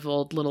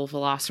unrivaled little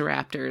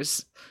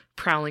velociraptors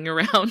prowling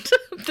around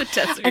the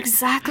desert.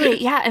 Exactly.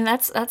 Yeah, and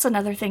that's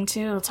another thing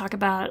too. We'll talk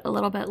about a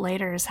little bit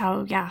later is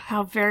how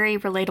very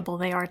relatable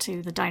they are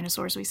to the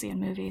dinosaurs we see in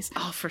movies.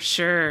 Oh, for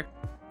sure.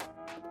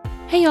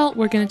 Hey y'all,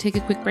 we're going to take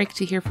a quick break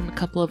to hear from a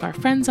couple of our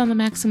friends on the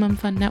Maximum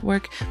Fun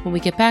Network. When we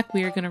get back,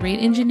 we are going to rate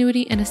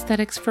ingenuity and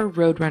aesthetics for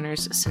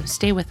Roadrunners, so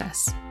stay with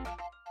us.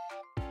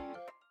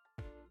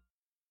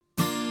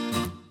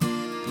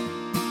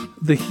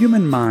 The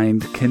human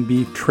mind can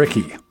be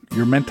tricky.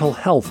 Your mental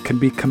health can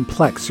be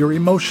complex. Your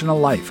emotional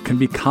life can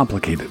be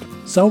complicated.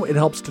 So it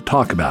helps to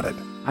talk about it.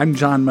 I'm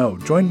John Moe.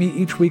 Join me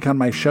each week on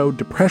my show,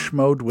 Depresh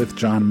Mode with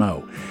John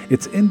Moe.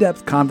 It's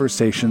in-depth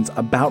conversations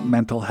about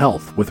mental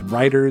health with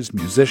writers,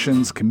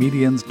 musicians,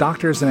 comedians,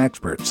 doctors, and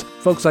experts.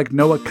 Folks like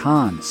Noah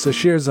Khan,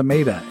 Sashir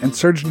Zameda, and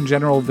Surgeon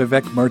General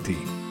Vivek Murthy.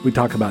 We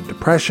talk about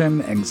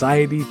depression,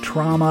 anxiety,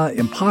 trauma,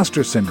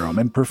 imposter syndrome,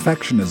 and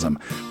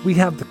perfectionism. We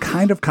have the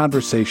kind of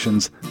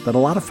conversations that a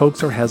lot of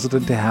folks are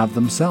hesitant to have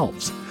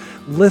themselves.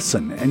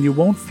 Listen, and you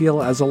won't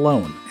feel as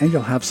alone, and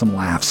you'll have some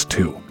laughs,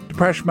 too.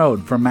 Depresh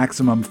Mode from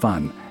Maximum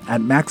Fun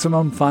at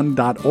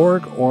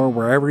MaximumFun.org or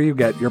wherever you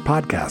get your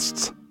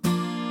podcasts.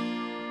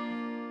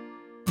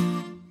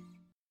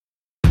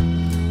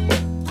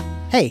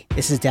 Hey,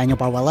 this is Daniel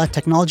Barwella,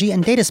 Technology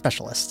and Data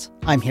Specialist.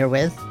 I'm here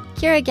with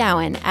Kira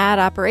Gowan, Ad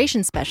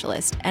Operations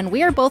Specialist, and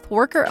we are both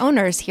worker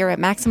owners here at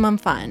Maximum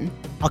Fun.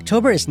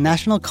 October is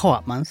National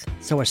Co-op Month,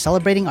 so we're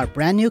celebrating our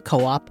brand new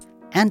co-op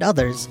and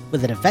others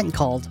with an event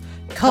called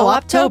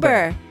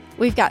Co-optober.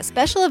 We've got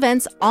special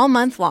events all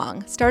month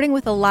long, starting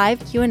with a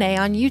live Q&A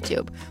on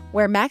YouTube,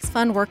 where Max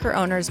Fun worker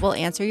owners will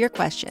answer your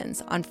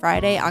questions on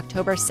Friday,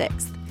 October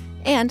 6th,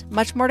 and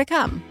much more to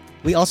come.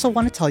 We also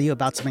want to tell you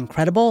about some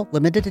incredible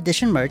limited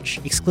edition merch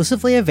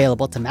exclusively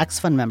available to Max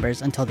Fun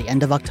members until the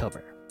end of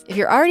October. If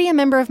you're already a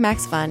member of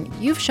Max Fun,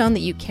 you've shown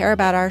that you care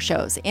about our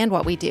shows and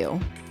what we do.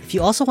 If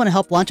you also want to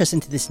help launch us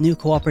into this new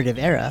cooperative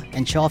era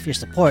and show off your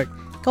support,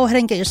 go ahead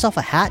and get yourself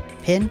a hat,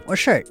 pin, or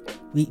shirt.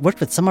 We worked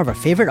with some of our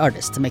favorite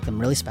artists to make them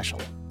really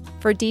special.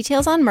 For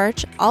details on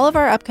merch, all of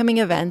our upcoming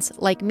events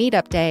like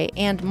Meetup Day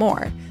and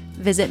more,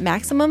 visit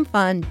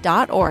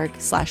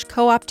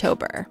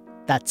MaximumFun.org/Cooptober.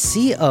 That's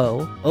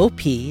COOPTOBER.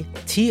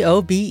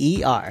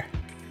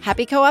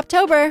 Happy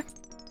Co-optober!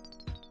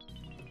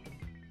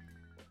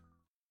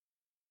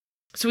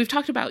 So we've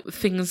talked about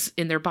things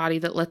in their body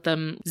that let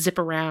them zip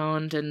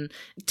around and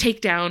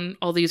take down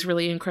all these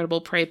really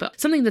incredible prey,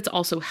 but something that's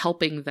also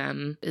helping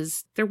them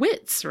is their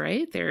wits,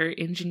 right? Their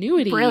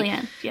ingenuity.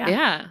 Brilliant. Yeah.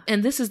 Yeah.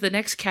 And this is the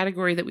next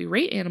category that we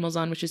rate animals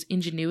on, which is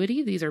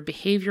ingenuity. These are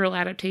behavioral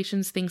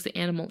adaptations, things the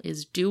animal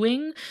is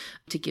doing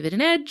to give it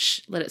an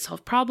edge, let it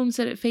solve problems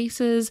that it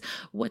faces.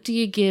 What do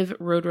you give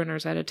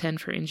Roadrunners out of 10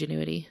 for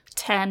ingenuity?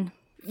 10.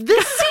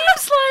 This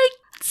seems like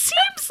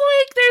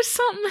there's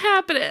something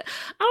happening.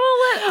 I'm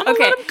gonna let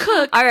them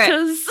cook. All right.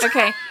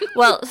 Okay.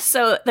 Well,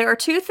 so there are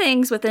two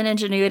things within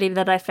ingenuity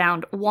that I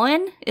found.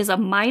 One is a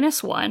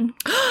 -1.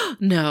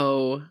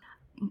 No.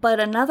 But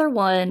another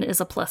one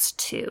is a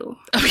 +2.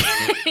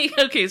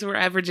 Okay, so we're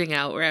averaging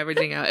out.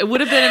 It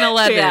would have been an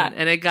 11,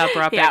 and it got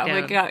brought back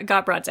down. Yeah, it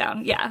got brought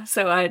down. Yeah,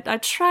 so I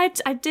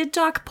did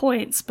dock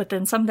points, but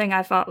then something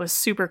I thought was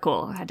super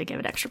cool, I had to give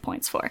it extra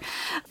points for.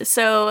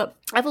 So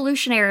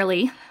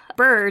evolutionarily,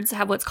 birds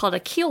have what's called a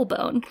keel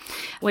bone,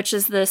 which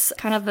is this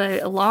kind of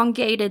a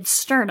elongated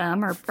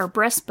sternum or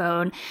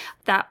breastbone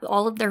that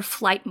all of their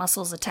flight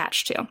muscles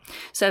attach to.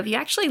 So if you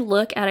actually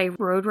look at a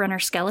Roadrunner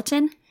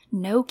skeleton,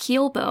 no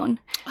keel bone.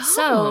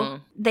 So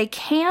they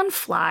can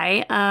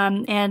fly.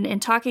 And in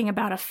talking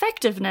about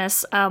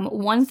effectiveness,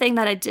 one thing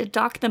that I did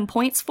dock them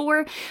points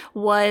for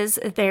was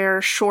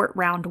their short,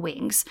 round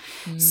wings.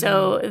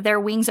 So their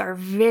wings are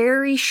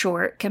very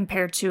short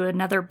compared to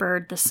another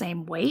bird the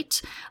same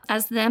weight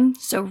as them.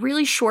 So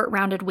really short,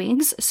 rounded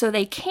wings. So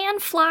they can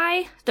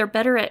fly. They're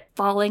better at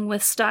falling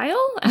with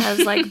style, as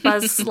like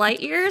Buzz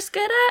Lightyear's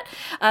good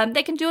at.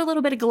 They can do a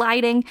little bit of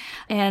gliding,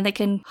 and they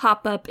can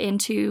hop up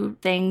into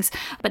things,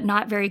 but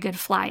not very good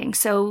flying.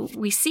 So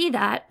we see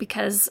that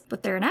because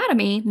with their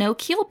anatomy, no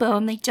keel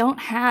bone, they don't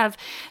have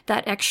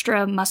that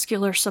extra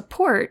muscular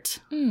support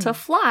to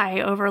fly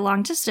over a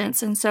long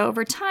distance. And so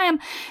over time,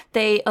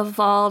 they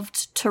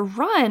evolved to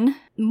run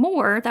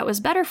more. That was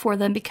better for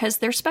them because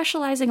they're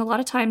specializing a lot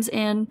of times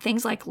in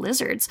things like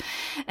lizards.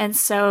 And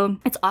so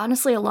it's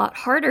honestly a lot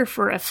harder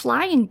for a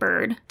flying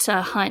bird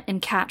to hunt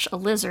and catch a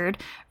lizard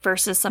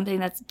versus something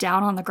that's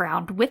down on the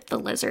ground with the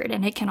lizard.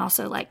 And it can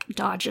also like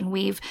dodge and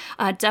weave.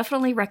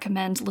 Definitely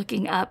recommend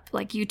looking up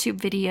like YouTube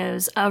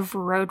videos of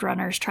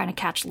roadrunners trying to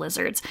catch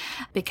lizards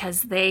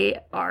because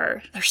they're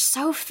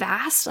so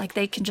fast. Like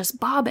they can just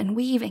bob and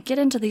weave and get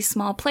into these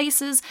small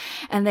places.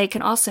 And they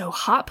can also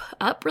hop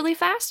up really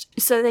fast.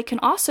 So they can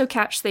also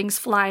catch things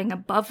flying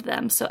above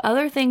them. So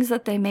other things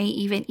that they may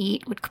even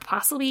eat would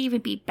possibly even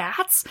be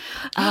bats,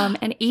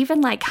 and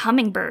even like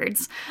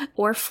hummingbirds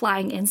or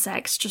flying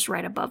insects just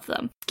right above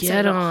them.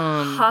 Get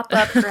on. Hop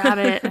up, grab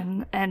it,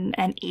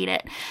 and eat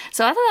it.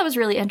 So I thought that was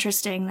really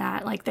interesting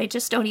that like they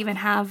just don't even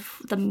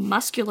have the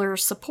muscular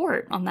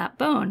support on that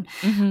bone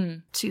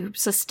to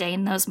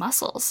sustain those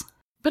muscles.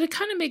 But it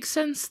kind of makes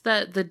sense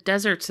that the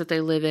deserts that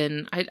they live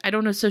in, I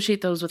don't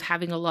associate those with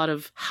having a lot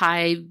of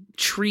high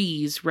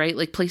trees, right?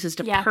 Like places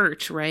to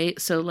perch, right?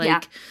 So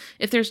like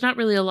if there's not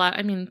really a lot,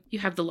 I mean, you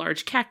have the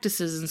large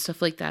cactuses and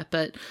stuff like that,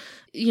 but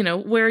you know,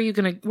 where are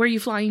you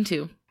flying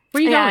to? Where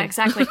are you going? Yeah,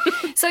 exactly.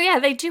 So yeah,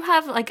 they do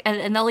have like,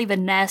 and they'll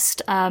even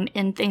nest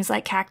in things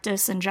like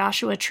cactus and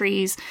Joshua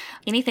trees.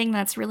 Anything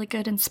that's really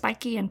good and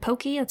spiky and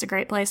pokey, it's a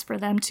great place for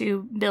them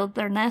to build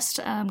their nest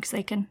because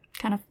they can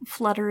kind of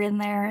flutter in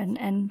there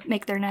and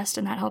make their nest,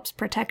 and that helps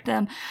protect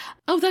them.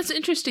 Oh, that's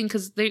interesting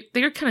because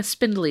they're kind of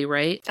spindly,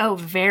 right? Oh,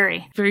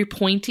 very. Very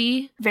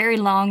pointy. Very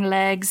long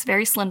legs,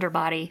 very slender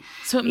body.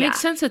 So it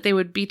makes sense that they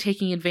would be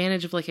taking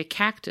advantage of like a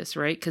cactus,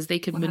 right? Because they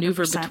could 100%.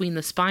 Maneuver between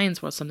the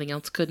spines while something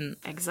else couldn't.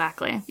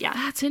 Exactly. Yeah.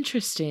 That's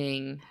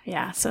interesting.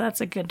 Yeah, so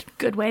that's a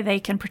good way they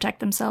can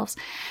protect themselves.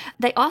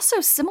 They also,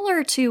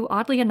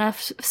 oddly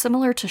enough,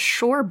 similar to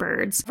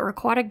shorebirds or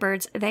aquatic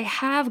birds, they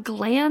have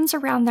glands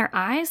around their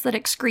eyes that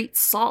excrete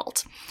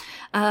salt.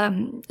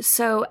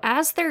 So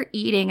as they're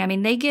eating, I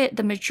mean, they get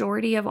the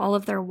majority of all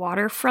of their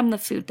water from the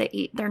food they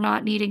eat. They're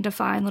not needing to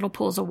find little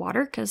pools of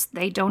water because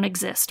they don't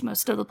exist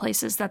most of the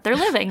places that they're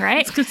living, right?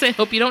 I was going to say, I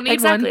hope you don't need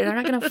exactly. one. They're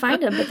not going to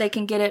find them, but they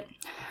can get it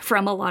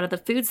from a lot of the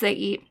foods they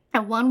eat.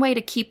 And one way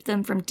to keep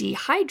them from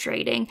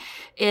dehydrating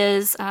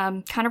is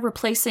kind of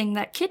replacing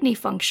that kidney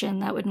function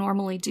that would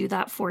normally do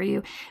that for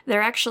you.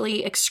 They're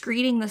actually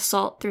excreting the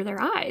salt through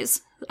their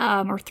eyes.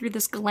 Or through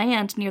this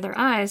gland near their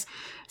eyes,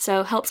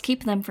 so helps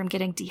keep them from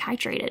getting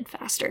dehydrated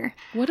faster.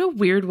 What a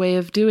weird way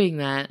of doing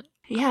that.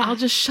 Yeah. I'll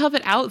just shove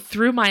it out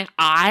through my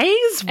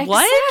eyes?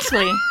 What?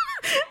 Exactly.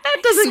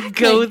 That doesn't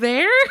go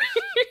there.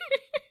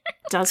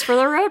 Does for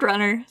the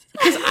Roadrunner.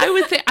 Because I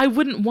would think I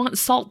wouldn't want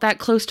salt that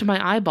close to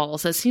my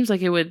eyeballs. That seems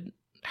like it would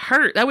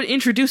hurt. That would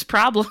introduce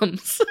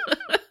problems.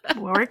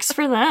 Works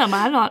for them.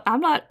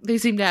 I'm not. They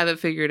seem to have it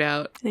figured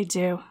out. They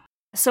do.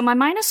 So my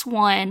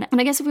 -1, and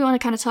I guess if we want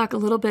to kind of talk a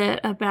little bit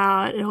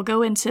about, it'll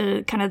go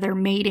into kind of their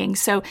mating.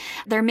 So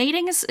their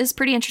mating is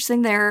pretty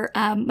interesting. They're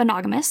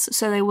monogamous,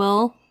 so they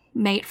will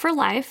mate for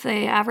life.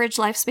 The average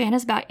lifespan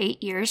is about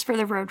 8 years for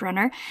the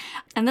Roadrunner.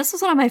 And this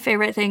is one of my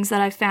favorite things that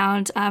I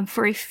found.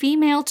 For a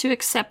female to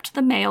accept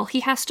the male, he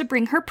has to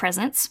bring her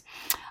presents.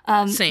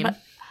 Same. But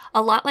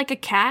a lot like a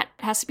cat,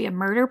 it has to be a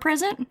murder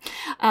present.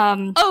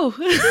 So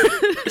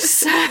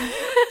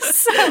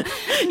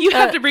you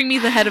have to bring me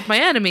the head of my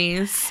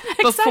enemies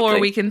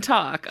before we can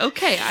talk.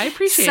 Okay, I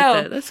appreciate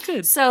that. That's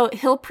good. So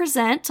he'll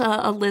present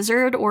a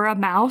lizard or a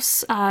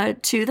mouse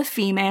to the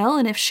female,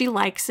 and if she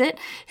likes it,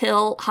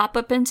 he'll hop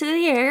up into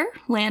the air,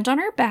 land on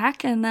her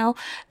back, and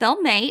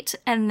they'll mate.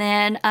 And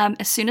then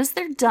as soon as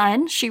they're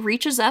done, she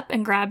reaches up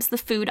and grabs the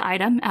food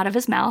item out of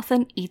his mouth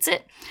and eats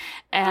it.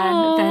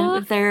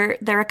 And then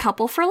they're a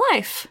couple for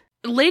life.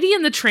 Lady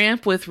and the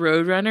Tramp with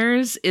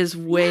Roadrunners is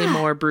way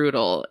more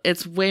brutal.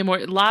 It's a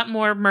lot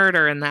more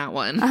murder in that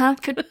one.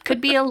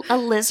 Could be a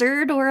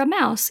lizard or a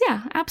mouse.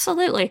 Yeah,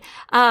 absolutely.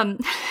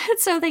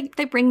 So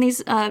they bring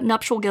these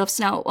nuptial gifts.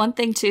 Now, one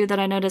thing too that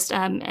I noticed,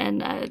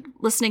 and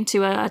listening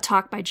to a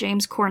talk by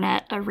James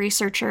Cornett, a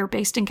researcher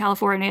based in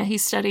California, he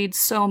studied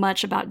so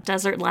much about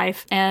desert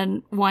life,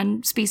 and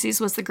one species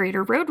was the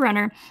greater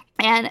Roadrunner,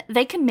 and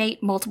they can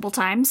mate multiple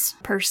times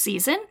per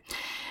season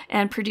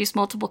and produce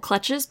multiple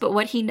clutches. But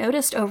what he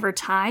noticed over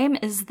time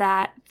is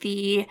that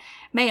the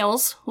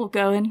males will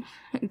go and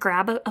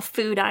grab a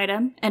food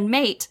item and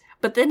mate,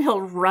 but then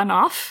he'll run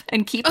off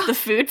and keep the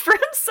food for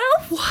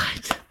himself.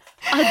 What?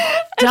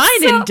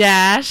 Dine and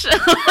dash.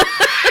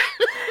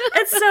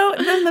 And so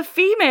then the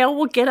female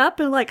will get up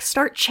and like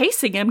start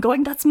chasing him,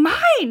 going, "That's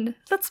mine!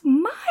 That's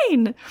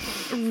mine!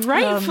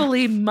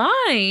 Rightfully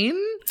mine."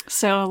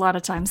 So a lot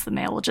of times the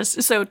male will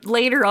just, so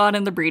later on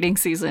in the breeding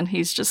season,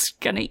 he's just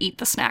gonna eat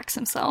the snacks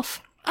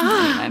himself.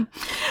 Anyway.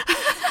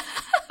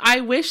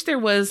 I wish there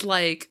was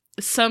like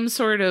some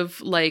sort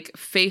of like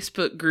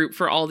Facebook group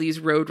for all these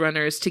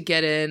Roadrunners to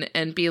get in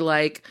and be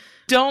like,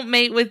 don't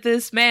mate with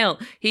this male.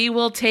 He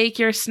will take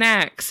your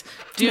snacks.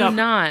 Do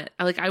not.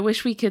 Like, I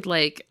wish we could,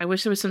 like, I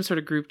wish there was some sort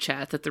of group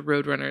chat that the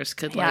Roadrunners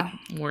could, like,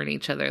 warn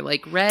each other.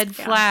 Like, red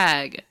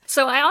flag.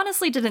 So I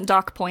honestly didn't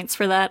dock points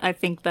for that. I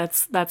think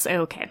that's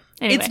okay.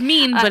 Anyway, it's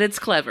mean, but it's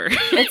clever.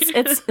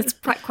 it's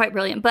quite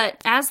brilliant.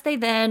 But as they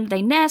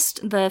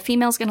nest, the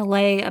female's going to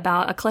lay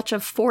about a clutch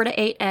of 4 to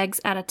 8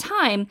 eggs at a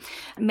time.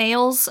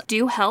 Males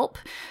do help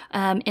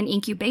in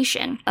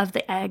incubation of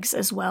the eggs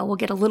as well. We'll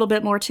get a little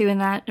bit more to in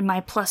that in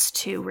my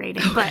 +2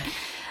 rating. Okay. But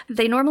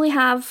they normally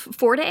have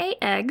 4 to 8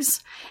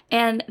 eggs,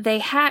 and they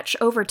hatch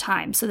over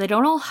time. So they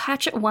don't all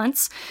hatch at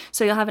once.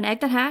 So you'll have an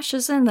egg that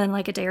hatches, and then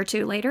like a day or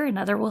two later,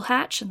 another will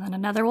hatch, and then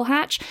another will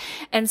hatch.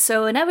 And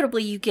so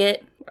inevitably you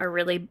get a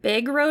really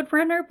big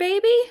Roadrunner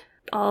baby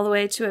all the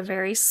way to a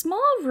very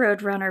small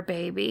Roadrunner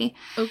baby.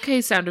 Okay,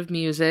 Sound of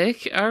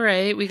Music. All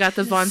right, we got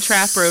the Von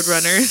Trapp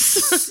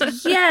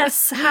Roadrunners.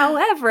 Yes,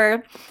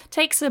 however,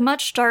 takes a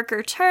much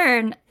darker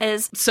turn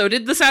as... So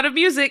did the Sound of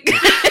Music.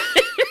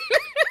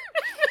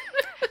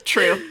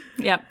 True.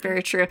 Yep,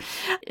 very true.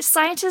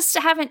 Scientists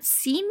haven't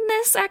seen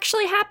this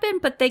actually happen,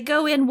 but they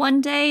go in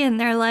one day and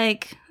they're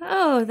like,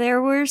 oh,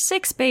 there were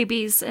 6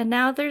 babies, and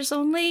now there's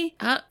only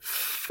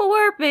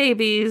 4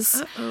 babies.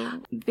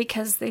 Uh-oh.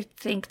 Because they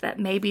think that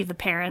maybe the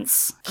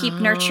parents keep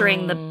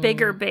nurturing the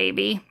bigger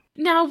baby.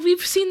 Now,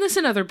 we've seen this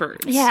in other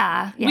birds.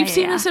 We've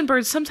seen this in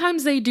birds.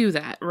 Sometimes they do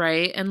that,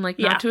 right? And, like,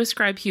 not to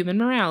ascribe human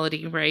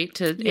morality, right,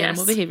 to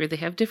animal behavior. They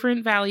have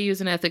different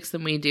values and ethics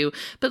than we do.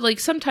 But, like,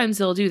 sometimes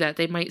they'll do that.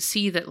 They might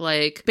see that,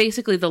 like,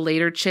 basically the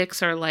later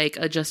chicks are, like,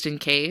 a just in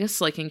case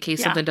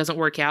something doesn't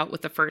work out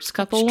with the first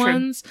couple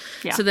ones.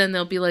 Yeah. So then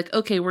they'll be like,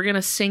 okay, we're going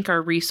to sink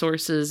our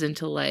resources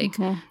into, like...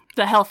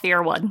 the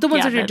healthier one. The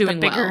ones that are doing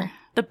well.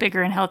 The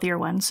bigger and healthier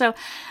one. So...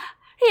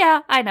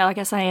 yeah, I know. I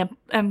guess I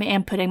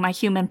am putting my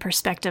human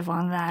perspective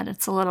on that.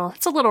 It's a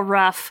little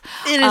rough.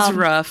 It is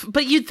rough,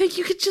 but you'd think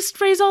you could just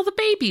raise all the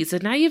babies,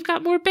 and now you've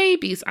got more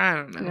babies. I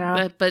don't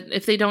know, but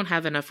if they don't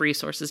have enough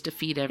resources to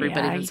feed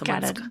everybody, then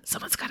someone's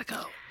got to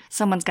go.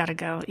 Someone's got to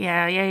go.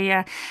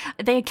 Yeah.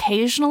 They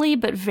occasionally,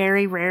 but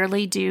very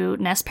rarely, do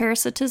nest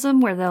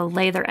parasitism, where they'll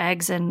lay their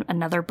eggs in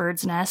another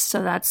bird's nest.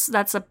 So that's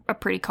a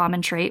pretty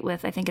common trait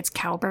with, I think it's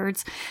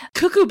cowbirds.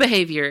 Cuckoo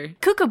behavior.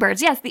 Cuckoo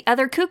birds, yes. The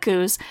other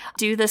cuckoos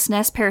do this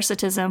nest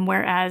parasitism,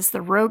 whereas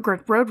the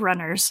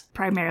roadrunners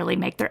primarily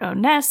make their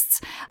own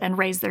nests and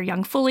raise their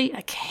young fully.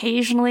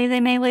 Occasionally, they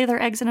may lay their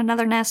eggs in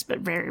another nest, but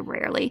very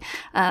rarely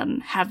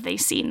have they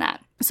seen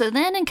that. So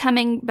then, in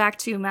coming back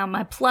to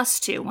my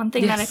 +2, one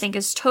thing that I think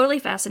is totally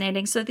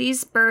fascinating. So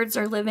these birds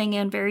are living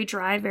in very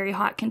dry, very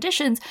hot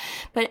conditions,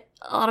 but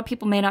a lot of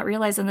people may not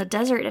realize in the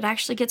desert, it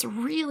actually gets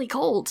really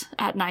cold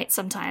at night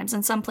sometimes.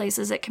 In some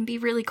places, it can be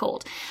really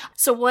cold.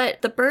 So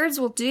what the birds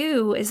will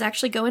do is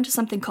actually go into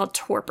something called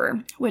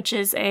torpor, which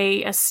is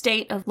a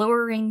state of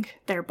lowering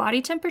their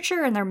body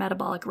temperature and their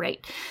metabolic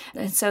rate.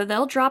 And so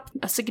they'll drop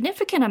a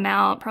significant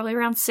amount, probably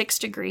around 6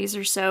 degrees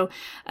or so,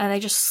 and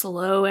they just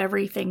slow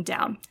everything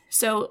down.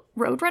 So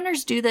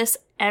Roadrunners do this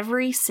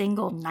every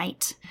single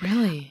night.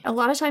 Really? A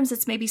lot of times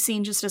it's maybe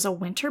seen just as a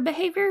winter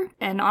behavior.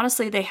 And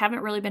honestly, they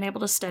haven't really been able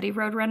to study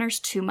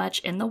Roadrunners too much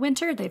in the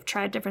winter. They've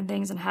tried different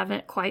things and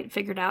haven't quite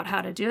figured out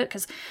how to do it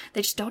because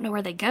they just don't know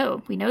where they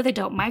go. We know they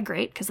don't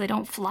migrate because they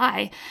don't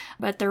fly,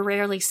 but they're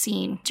rarely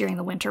seen during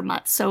the winter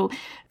months. So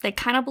they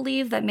kind of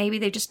believe that maybe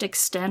they just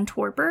extend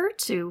torpor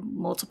to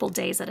multiple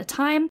days at a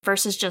time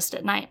versus just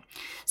at night.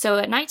 So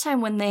at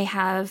nighttime, when they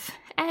have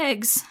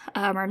eggs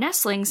or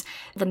nestlings,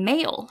 the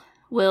male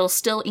will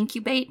still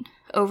incubate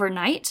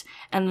overnight,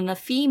 and then the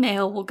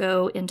female will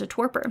go into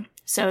torpor.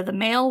 So the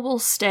male will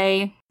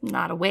stay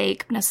not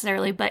awake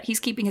necessarily, but he's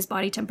keeping his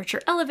body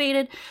temperature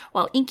elevated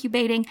while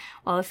incubating,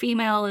 while the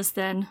female is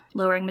then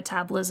lowering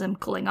metabolism,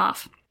 cooling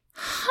off.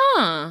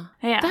 Huh.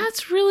 Yeah.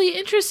 That's really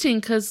interesting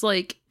because,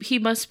 like, he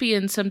must be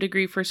in some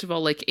degree, first of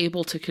all, like,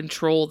 able to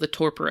control the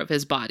torpor of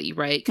his body,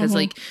 right? Because,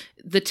 like,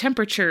 the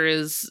temperature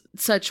is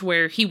such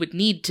where he would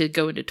need to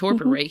go into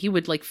torpor, right? He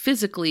would, like,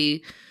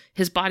 physically...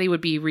 his body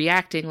would be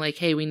reacting like,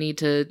 hey, we need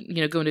to,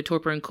 go into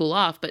torpor and cool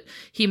off. But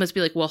he must be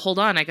like, well, hold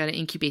on, I got to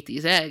incubate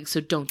these eggs, so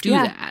don't do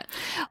that.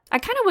 I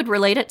kind of would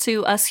relate it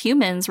to us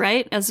humans,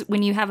 right? As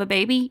when you have a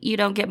baby, you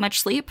don't get much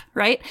sleep,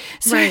 right?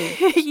 So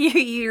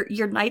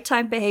your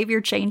nighttime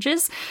behavior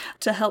changes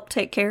to help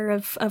take care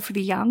of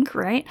the young,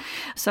 right?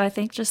 So I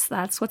think just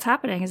that's what's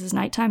happening is his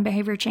nighttime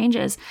behavior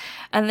changes.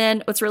 And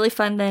then what's really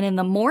fun then in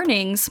the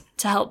mornings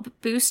to help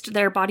boost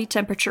their body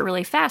temperature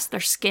really fast, their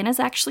skin is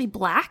actually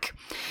black.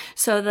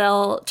 So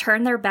they'll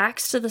turn their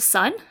backs to the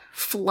sun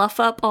fluff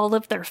up all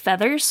of their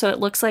feathers so it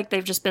looks like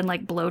they've just been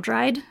like blow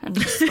dried and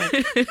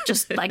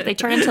just like they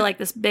turn into like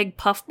this big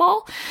puff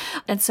ball.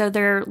 And so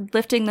they're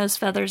lifting those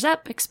feathers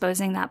up,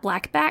 exposing that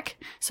black back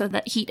so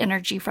that heat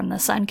energy from the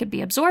sun could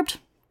be absorbed,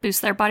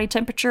 boost their body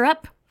temperature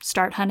up,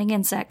 start hunting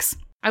insects.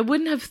 I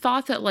wouldn't have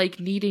thought that like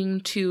needing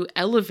to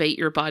elevate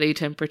your body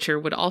temperature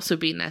would also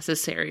be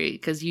necessary,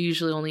 because you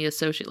usually only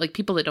associate, like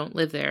people that don't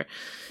live there,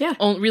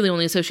 really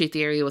only associate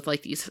the area with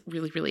like these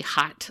really, really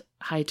hot,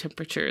 high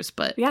temperatures.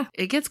 But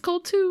it gets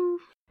cold too.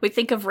 We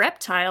think of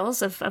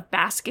reptiles, of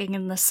basking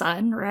in the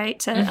sun, right,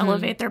 to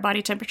elevate their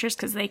body temperatures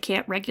because they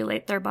can't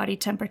regulate their body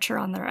temperature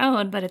on their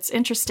own. But it's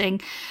interesting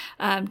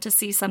to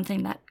see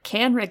something that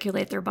can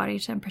regulate their body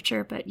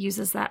temperature but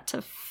uses that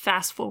to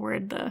fast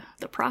forward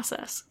the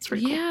process. It's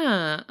pretty cool.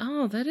 Yeah.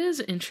 Oh, that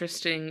is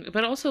interesting.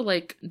 But also,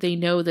 like, they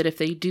know that if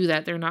they do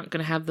that, they're not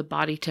going to have the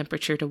body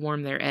temperature to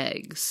warm their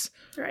eggs.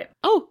 Right.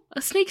 Oh,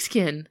 a snake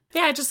skin.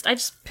 Yeah, I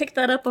just picked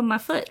that up on my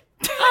foot.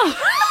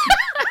 Oh.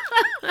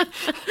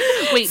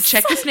 Wait,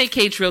 check the snake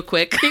cage real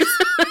quick.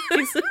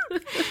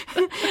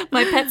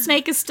 My pet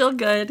snake is still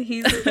good.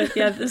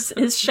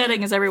 His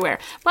shedding is everywhere.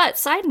 But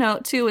side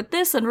note too, with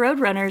this and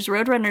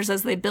Roadrunners,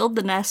 as they build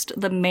the nest,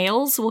 the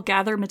males will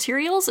gather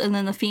materials and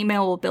then the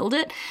female will build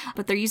it.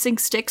 But they're using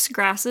sticks,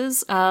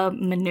 grasses,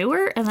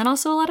 manure, and then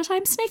also a lot of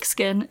times snake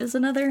skin is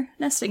another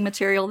nesting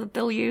material that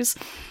they'll use.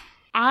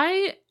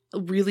 I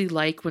really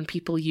like when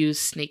people use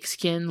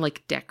snakeskin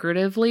like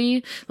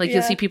decoratively. Like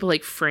you'll see people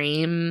like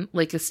frame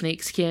like a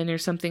snakeskin or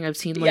something. I've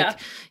seen like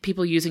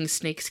people using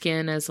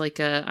snakeskin as like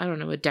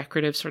a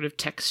decorative sort of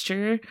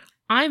texture.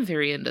 I'm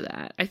very into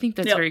that. I think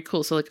that's very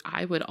cool. So like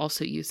I would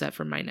also use that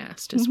for my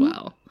nest as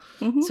well.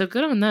 So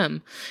good on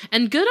them.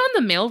 And good on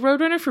the male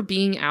Roadrunner for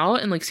being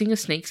out and like seeing a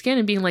snakeskin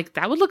and being like,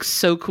 that would look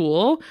so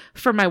cool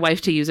for my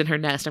wife to use in her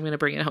nest. I'm going to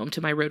bring it home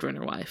to my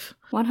Roadrunner wife.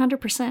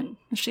 100%.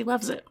 She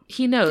loves it.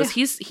 He knows.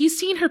 Yeah. He's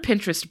seen her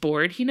Pinterest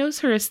board. He knows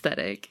her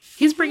aesthetic.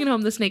 He's bringing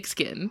home the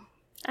snakeskin.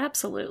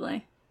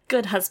 Absolutely.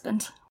 Good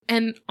husband.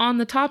 And on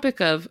the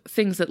topic of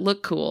things that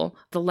look cool,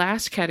 the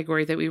last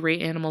category that we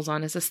rate animals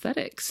on is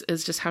aesthetics,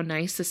 is just how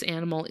nice this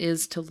animal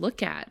is to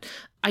look at.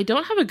 I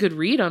don't have a good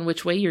read on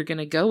which way you're going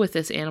to go with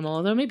this animal,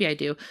 although maybe I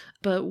do.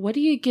 But what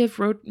do you give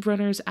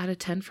Roadrunners out of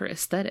 10 for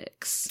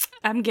aesthetics?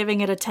 I'm giving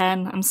it a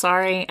 10. I'm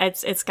sorry.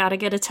 It's got to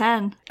get a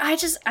 10. I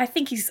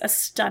think he's a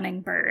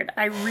stunning bird.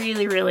 I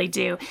really, really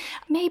do.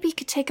 Maybe you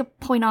could take a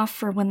point off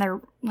for when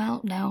they're,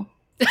 well, no.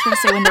 I was going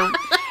to say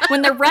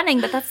when they're running,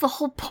 but that's the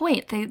whole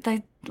point.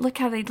 They look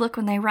how they look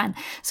when they run.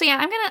 So yeah,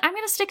 I'm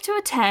gonna stick to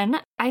a 10.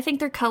 I think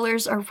their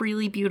colors are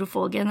really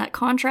beautiful. Again, that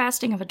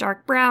contrasting of a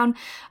dark brown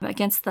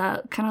against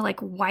the kind of like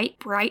white,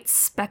 bright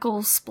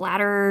speckle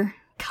splatter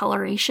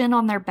coloration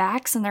on their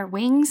backs and their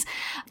wings.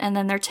 And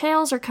then their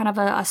tails are kind of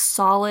a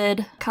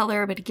solid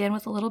color, but again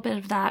with a little bit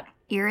of that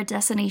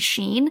iridescent-y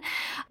sheen.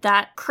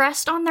 That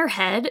crest on their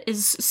head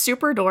is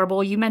super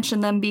adorable. You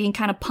mentioned them being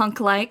kind of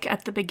punk-like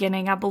at the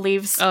beginning, I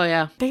believe. Oh,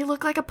 yeah. They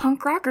look like a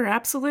punk rocker,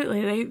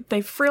 absolutely.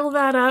 They frill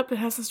that up. It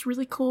has this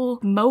really cool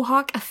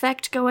mohawk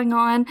effect going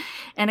on.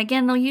 And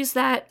again, they'll use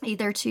that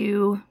either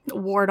to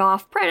ward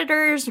off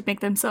predators or make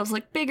themselves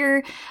look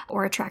bigger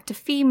or attract a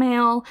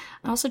female,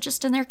 and also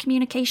just in their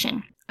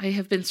communication. I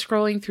have been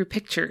scrolling through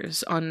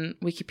pictures on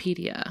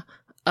Wikipedia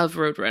of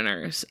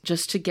Roadrunners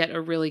just to get a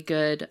really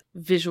good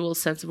visual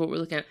sense of what we're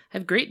looking at. I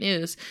have great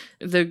news.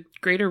 The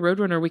Greater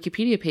Roadrunner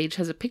Wikipedia page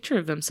has a picture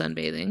of them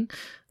sunbathing.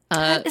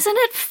 Isn't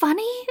it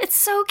funny? It's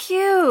so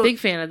cute. Big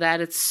fan of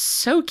that. It's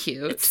so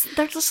cute.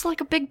 They're just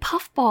like a big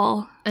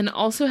puffball. And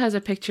also has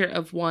a picture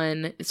of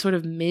one sort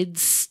of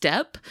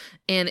mid-step,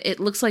 and it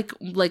looks like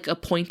a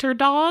pointer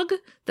dog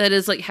that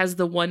is like has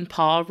the one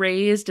paw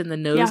raised and the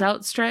nose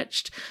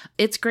outstretched.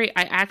 It's great.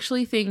 I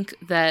actually think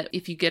that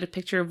if you get a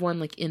picture of one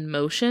like in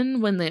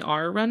motion when they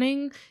are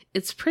running,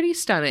 it's pretty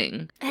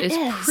stunning.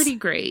 It's pretty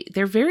great.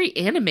 They're very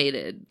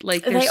animated.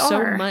 Like there's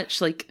so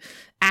much like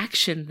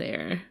action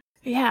there.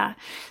 Yeah.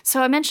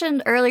 So I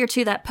mentioned earlier,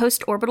 too, that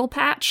post-orbital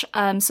patch.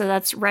 So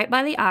that's right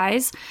by the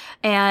eyes.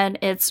 And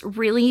it's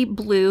really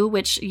blue,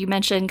 which you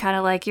mentioned kind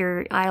of like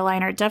your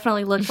eyeliner. It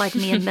definitely looked like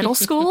me in middle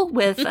school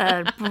with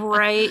a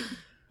bright,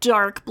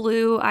 dark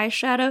blue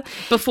eyeshadow.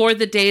 Before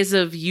the days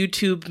of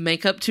YouTube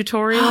makeup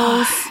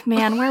tutorials.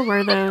 Man, where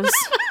were those?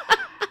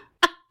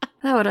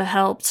 That would have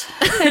helped.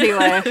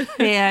 Anyway,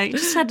 yeah, you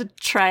just had to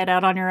try it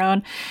out on your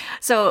own.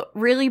 So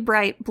really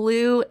bright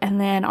blue and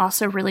then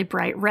also really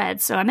bright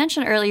red. So I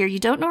mentioned earlier, you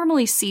don't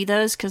normally see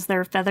those because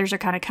their feathers are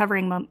kind of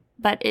covering them,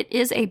 but it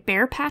is a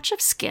bare patch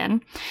of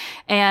skin.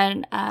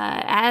 And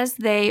as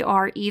they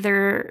are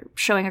either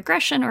showing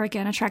aggression or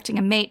again attracting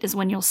a mate is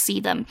when you'll see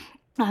them.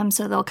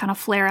 So they'll kind of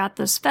flare out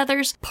those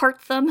feathers,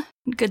 part them,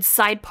 good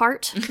side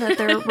part that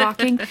they're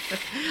rocking.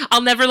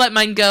 I'll never let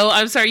mine go.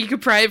 I'm sorry, you can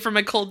pry it from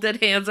my cold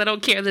dead hands. I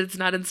don't care that it's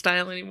not in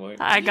style anymore.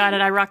 I got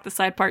it. I rock the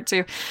side part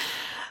too.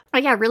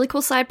 But yeah, really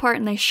cool side part,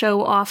 and they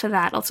show off of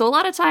that. So a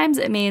lot of times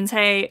it means,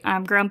 hey,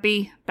 I'm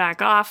grumpy,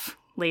 back off,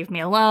 leave me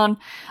alone,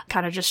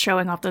 kind of just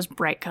showing off those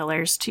bright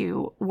colors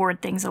to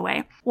ward things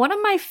away. One of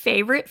my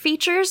favorite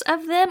features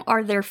of them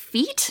are their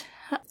feet.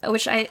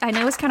 which I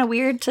know is kind of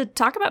weird to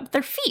talk about, but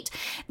their feet.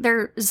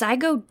 They're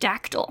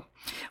zygodactyl,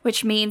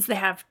 which means they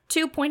have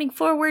 2 pointing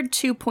forward,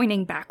 2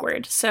 pointing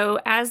backward. So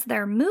as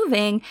they're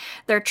moving,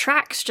 their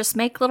tracks just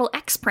make little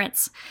X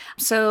prints.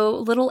 So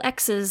little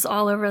X's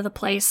all over the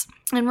place.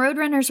 And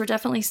roadrunners were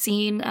definitely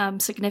seen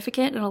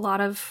significant in a lot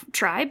of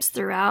tribes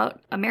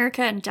throughout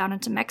America and down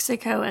into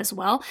Mexico as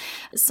well.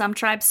 Some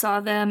tribes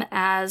saw them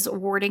as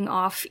warding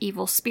off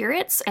evil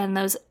spirits, and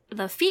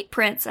the feet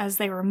prints, as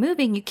they were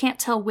moving, you can't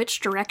tell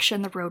which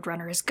direction the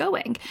roadrunner is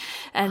going.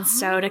 And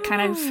so to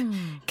kind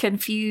of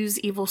confuse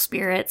evil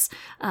spirits,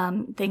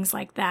 things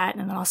like that.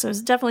 And then also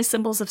definitely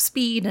symbols of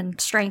speed and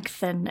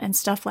strength and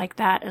stuff like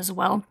that as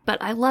well. But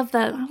I love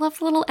the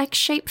little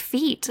X-shaped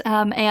feet.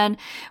 And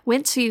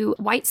went to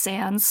White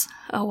Sands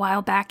a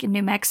while back in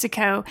New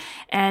Mexico,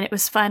 and it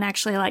was fun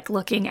actually like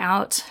looking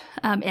out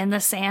in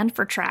the sand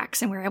for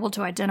tracks, and we were able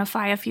to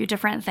identify a few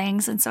different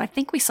things. And so I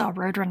think we saw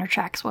roadrunner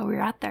tracks while we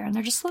were out there, and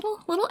they're just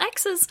little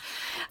X's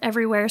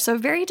everywhere. So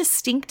very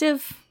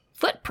distinctive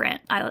footprint.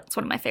 It's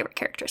one of my favorite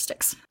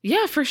characteristics.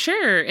 Yeah, for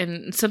sure.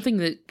 And something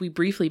that we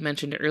briefly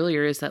mentioned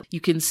earlier is that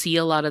you can see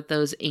a lot of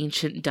those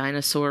ancient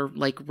dinosaur,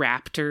 like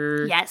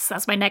raptor. Yes,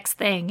 that's my next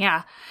thing.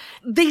 Yeah.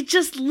 They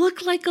just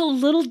look like a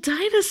little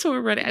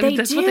dinosaur running. I mean,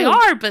 that's do. what they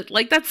are, but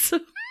like that's so...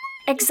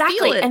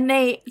 Exactly. And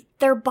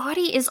their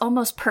body is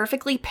almost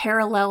perfectly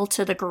parallel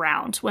to the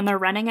ground when they're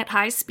running at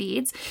high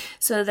speeds.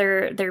 So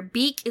their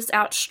beak is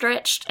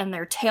outstretched and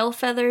their tail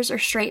feathers are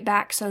straight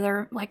back. So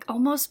they're like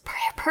almost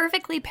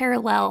perfectly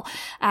parallel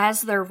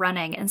as they're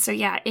running. And so,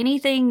 yeah,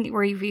 anything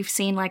where we've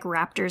seen like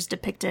raptors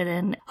depicted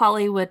in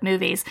Hollywood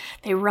movies,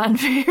 they run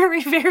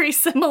very, very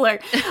similar.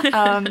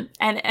 And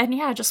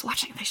yeah, just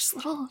watching, there's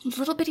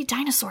little bitty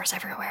dinosaurs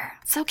everywhere.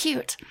 So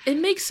cute. It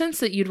makes sense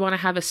that you'd want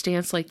to have a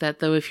stance like that,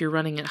 though, if you're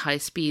running at high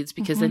speeds,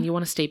 because then you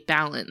want to stay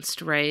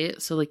balanced, right?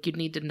 So like you'd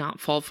need to not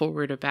fall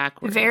forward or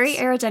backwards. Very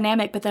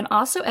aerodynamic, but then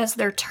also as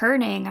they're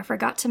turning, I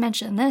forgot to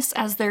mention this,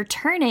 as they're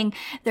turning,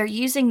 they're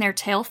using their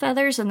tail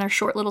feathers and their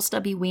short little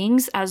stubby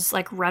wings as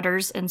like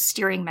rudders and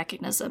steering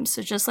mechanisms.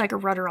 So just like a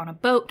rudder on a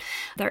boat,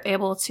 they're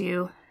able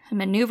to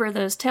maneuver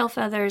those tail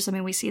feathers. I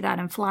mean, we see that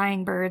in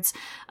flying birds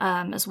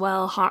as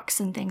well, hawks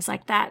and things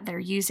like that. They're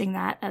using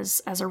that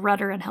as a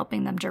rudder and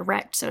helping them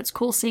direct. So it's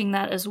cool seeing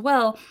that as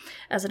well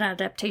as an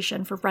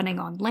adaptation for running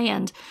on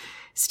land,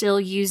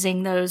 still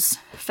using those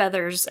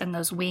feathers and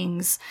those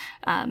wings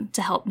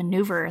to help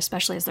maneuver,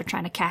 especially as they're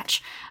trying to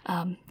catch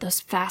those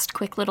fast,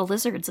 quick little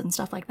lizards and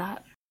stuff like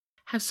that.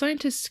 Have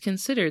scientists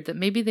considered that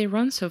maybe they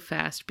run so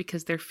fast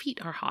because their feet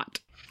are hot?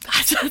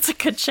 That's a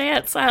good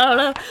chance. I don't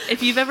know.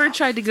 If you've ever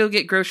tried to go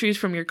get groceries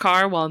from your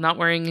car while not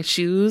wearing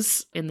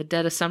shoes in the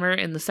dead of summer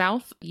in the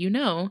South, you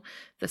know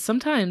that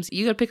sometimes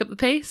you gotta pick up the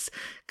pace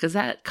because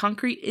that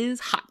concrete is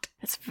hot.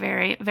 It's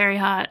very, very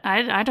hot.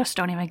 I just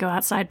don't even go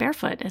outside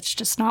barefoot. It's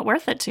just not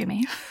worth it to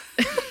me.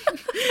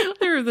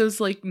 There are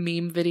those like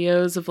meme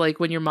videos of like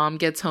when your mom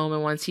gets home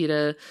and wants you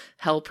to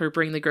help her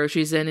bring the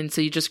groceries in, and so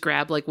you just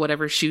grab like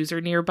whatever shoes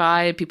are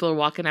nearby, and people are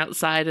walking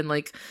outside in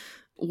like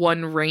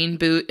one rain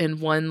boot and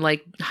one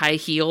like high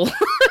heel.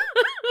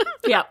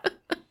 Yep.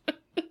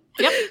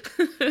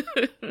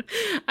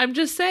 I'm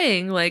just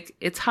saying, like,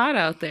 it's hot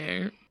out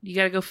there. You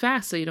gotta go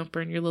fast so you don't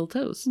burn your little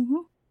toes.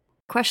 Mm-hmm.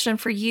 Question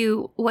for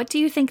you. What do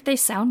you think they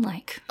sound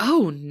like?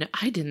 Oh, no,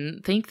 I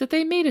didn't think that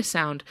they made a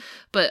sound.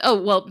 But,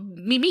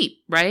 meep meep,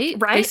 right?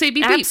 Right? They say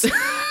beep beep.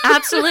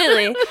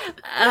 Absolutely.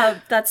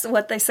 That's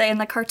what they say in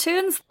the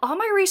cartoons. All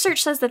my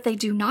research says that they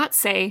do not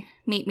say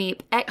meep meep,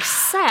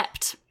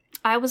 except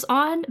I was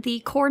on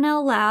the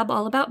Cornell Lab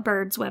All About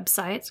Birds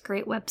website. It's a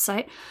great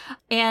website.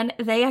 And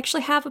they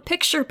actually have a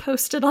picture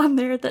posted on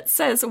there that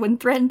says, when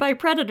threatened by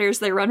predators,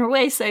 they run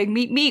away saying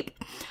meep meep.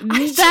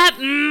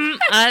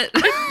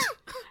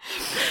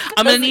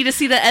 I'm going to need to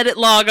see the edit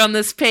log on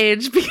this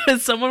page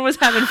because someone was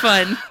having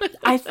fun.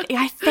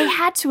 They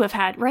had to have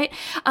had, right?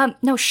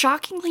 No,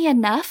 shockingly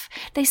enough,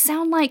 they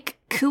sound like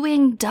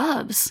cooing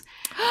doves.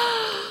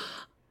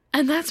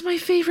 And that's my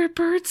favorite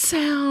bird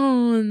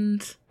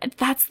sound.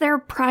 That's their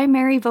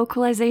primary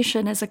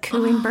vocalization, is a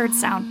cooing bird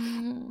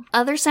sound.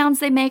 Other sounds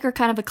they make are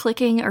kind of a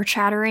clicking or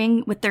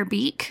chattering with their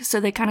beak, so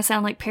they kind of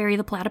sound like Perry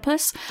the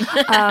Platypus.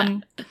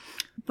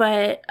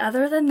 But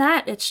other than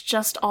that, it's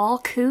just all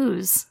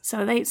coos,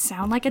 so they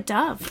sound like a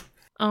dove.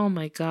 Oh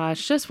my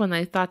gosh, just when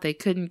I thought they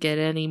couldn't get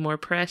any more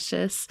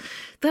precious.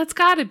 That's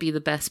got to be the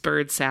best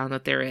bird sound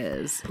that there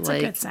is. It's a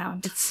good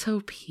sound. It's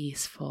so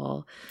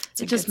peaceful.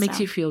 It just makes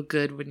you feel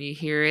good when you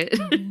hear it.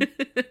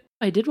 Mm-hmm.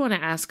 I did want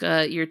to ask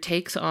your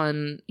takes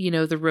on, the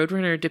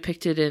Roadrunner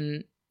depicted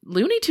in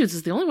Looney Tunes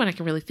is the only one I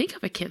can really think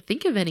of. I can't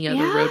think of any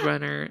other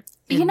Roadrunner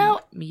in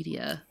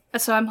media.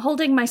 So I'm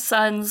holding my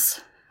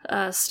son's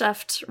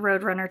stuffed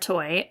Roadrunner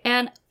toy,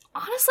 and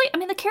honestly, I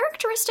mean, the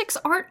characteristics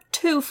aren't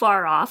too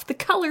far off. The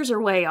colors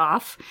are way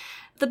off.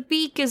 The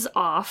beak is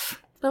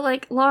off. But,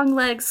 like, long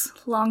legs,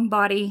 long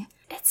body.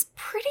 It's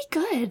pretty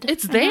good.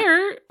 It's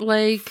there.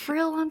 Like,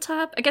 frill on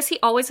top. I guess he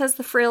always has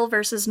the frill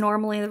versus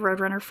normally the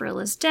Roadrunner frill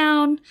is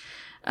down.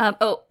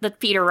 The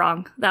feet are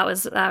wrong. That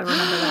was, I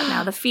remember that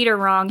now. The feet are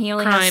wrong. He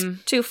only has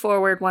 2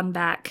 forward, 1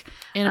 back.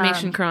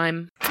 Animation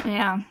crime.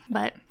 Yeah,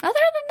 but other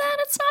than that,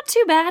 it's not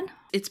too bad.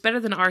 It's better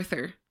than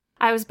Arthur.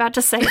 I was about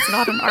to say it's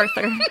not an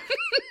Arthur.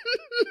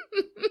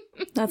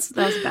 That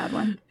was a bad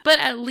one. But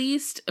at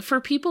least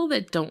for people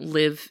that don't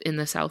live in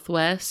the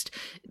Southwest,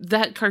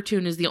 that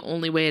cartoon is the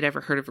only way I'd ever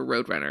heard of a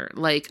Roadrunner.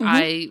 Like,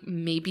 I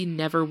maybe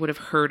never would have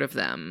heard of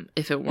them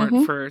if it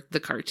weren't for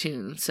the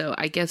cartoon. So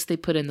I guess they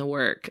put in the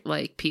work,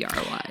 like,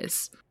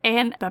 PR-wise.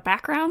 And the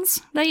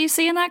backgrounds that you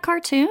see in that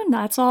cartoon,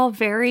 that's all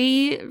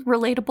very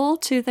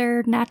relatable to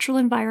their natural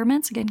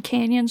environments. Again,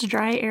 canyons,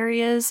 dry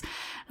areas,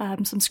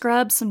 some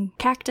scrubs, some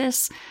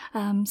cactus,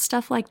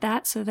 stuff like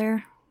that. So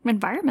their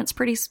environment's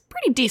pretty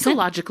decent.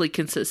 Ecologically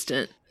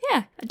consistent.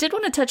 Yeah. I did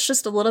want to touch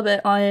just a little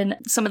bit on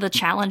some of the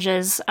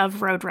challenges of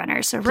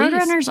Roadrunners. So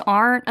Roadrunners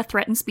aren't a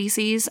threatened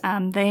species.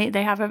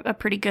 They have a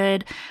pretty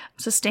good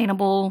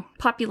sustainable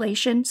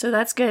population, so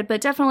that's good.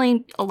 But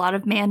definitely a lot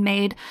of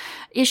man-made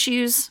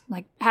issues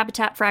like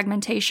habitat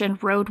fragmentation,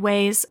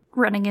 roadways,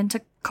 running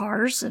into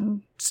cars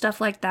and stuff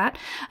like that.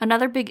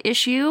 Another big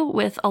issue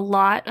with a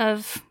lot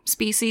of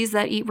species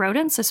that eat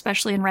rodents,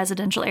 especially in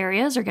residential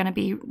areas, are going to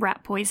be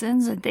rat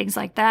poisons and things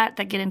like that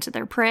get into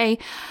their prey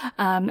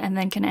and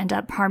then can end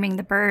up harming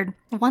the bird.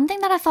 One thing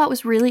that I thought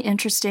was really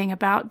interesting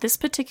about this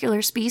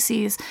particular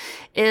species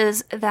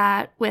is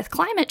that with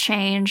climate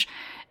change,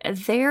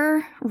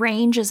 their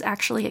range is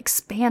actually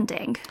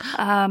expanding,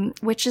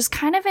 which is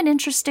kind of an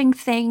interesting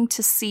thing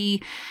to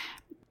see.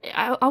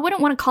 I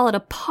wouldn't want to call it a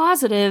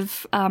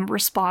positive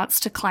response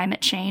to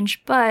climate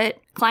change, but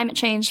climate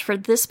change for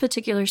this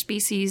particular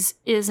species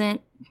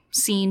isn't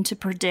seen to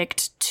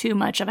predict too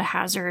much of a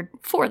hazard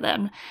for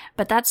them.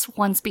 But that's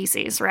one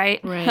species,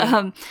 right?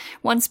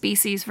 One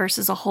species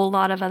versus a whole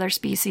lot of other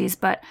species.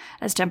 But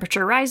as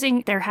temperature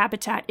rising, their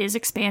habitat is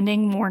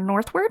expanding more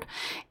northward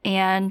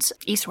and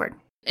eastward.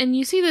 And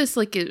you see this,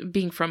 like, it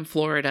being from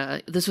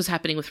Florida. This was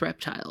happening with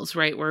reptiles,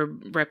 right? Where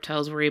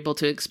reptiles were able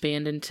to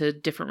expand into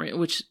different,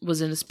 which was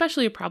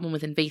especially a problem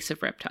with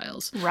invasive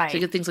reptiles. Right. So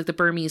you get things like the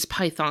Burmese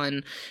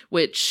python,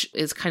 which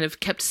is kind of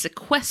kept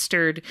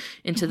sequestered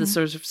into the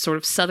sort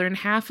of southern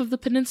half of the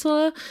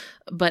peninsula.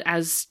 But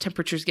as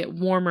temperatures get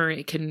warmer,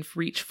 it can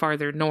reach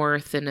farther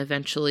north. And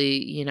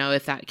eventually,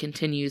 if that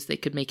continues, they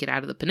could make it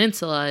out of the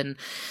peninsula. And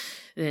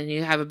then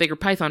you have a bigger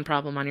python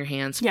problem on your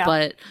hands. Yeah.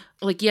 But,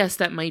 like, yes,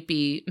 that might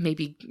be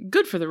maybe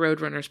good for the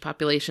Roadrunners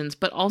populations,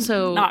 but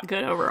also not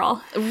good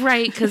overall.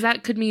 Right, because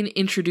that could mean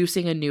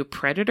introducing a new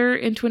predator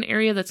into an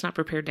area that's not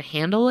prepared to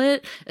handle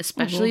it,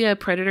 especially a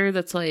predator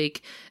that's,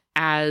 like,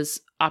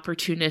 as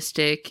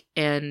opportunistic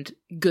and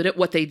good at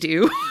what they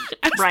do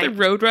as the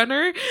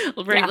Roadrunner,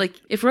 right? Yeah. Like,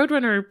 if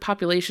Roadrunner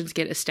populations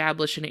get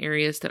established in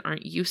areas that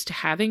aren't used to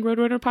having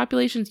Roadrunner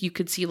populations, you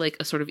could see, like,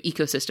 a sort of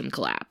ecosystem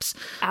collapse.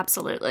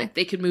 Absolutely.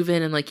 They could move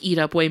in and, like, eat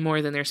up way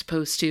more than they're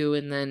supposed to,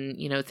 and then,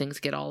 things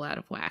get all out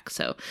of whack.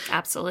 So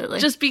absolutely.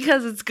 Just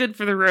because it's good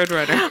for the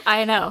Roadrunner.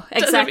 I know.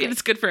 Exactly. Doesn't mean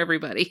it's good for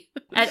everybody.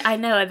 I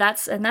know.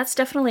 That's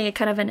definitely a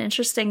kind of an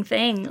interesting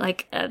thing.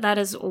 Like, that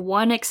is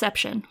one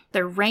exception.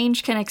 Their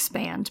range can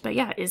expand, but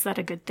yeah, is that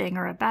a good thing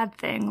or a bad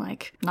thing?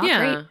 Like, not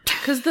great.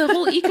 Because the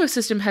whole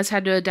ecosystem has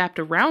had to adapt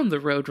around the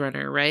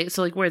Roadrunner, right?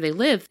 So, like, where they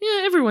live,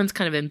 everyone's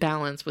kind of in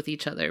balance with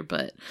each other,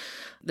 but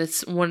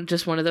that's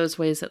just one of those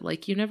ways that,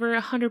 like, you never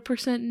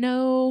 100%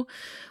 know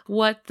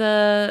what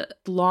the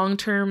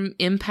long-term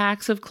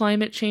impacts of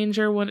climate change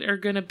are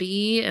going to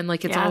be, and,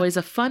 like, it's always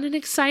a fun and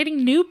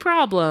exciting new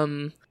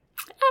problem.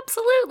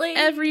 Absolutely.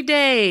 Every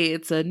day,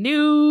 it's a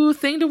new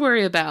thing to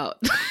worry about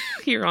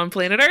here on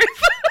planet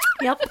Earth.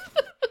 Yep.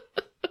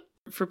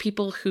 For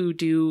people who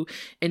do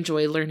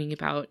enjoy learning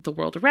about the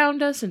world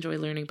around us, enjoy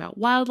learning about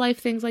wildlife,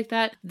 things like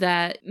that,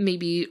 that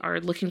maybe are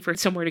looking for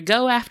somewhere to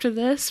go after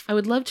this, I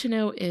would love to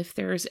know if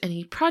there's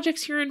any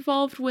projects you're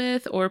involved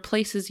with or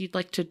places you'd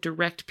like to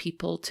direct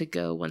people to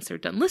go once they're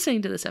done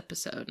listening to this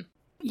episode.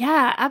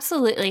 Yeah,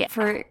 absolutely.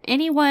 For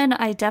anyone,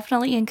 I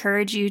definitely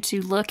encourage you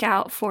to look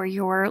out for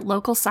your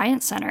local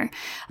science center.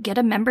 Get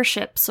a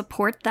membership,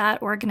 support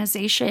that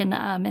organization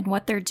and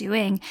what they're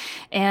doing,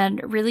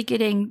 and really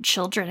getting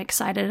children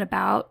excited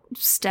about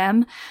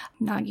STEM.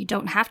 Now, you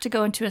don't have to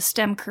go into a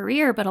STEM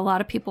career, but a lot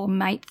of people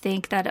might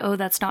think that, oh,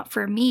 that's not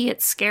for me.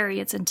 It's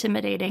scary. It's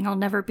intimidating. I'll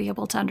never be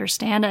able to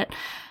understand it.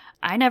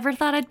 I never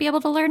thought I'd be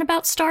able to learn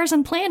about stars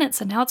and planets,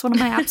 and now it's one of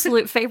my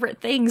absolute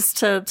favorite things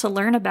to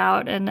learn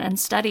about and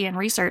study and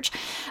research.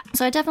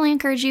 So I definitely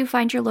encourage you to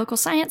find your local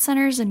science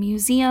centers and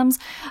museums.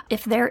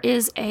 If there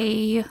is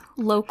a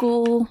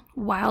local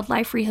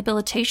wildlife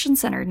rehabilitation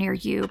center near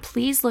you,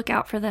 please look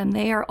out for them.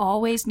 They are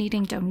always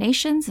needing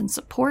donations and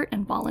support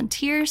and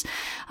volunteers.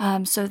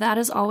 So that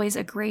is always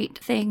a great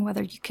thing,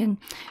 whether you can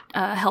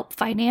help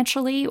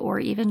financially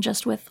or even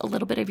just with a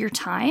little bit of your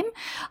time.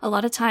 A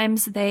lot of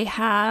times they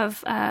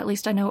have, at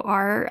least I know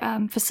our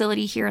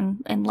facility here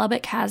in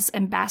Lubbock has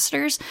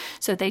ambassadors.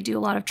 So they do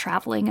a lot of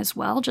traveling as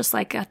well, just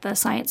like at the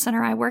science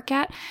center I work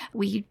at.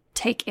 We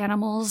take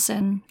animals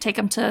and take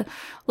them to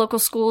local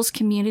schools,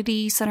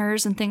 community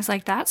centers, and things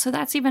like that. So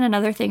that's even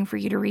another thing for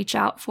you to reach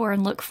out for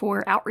and look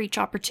for outreach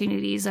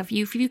opportunities. If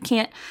you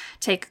can't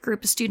take a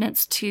group of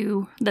students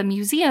to the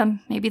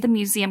museum, maybe the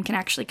museum can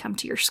actually come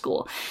to your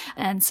school.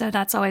 And so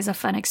that's always a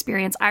fun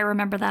experience. I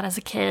remember that as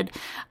a kid,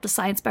 the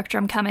Science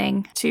Spectrum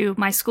coming to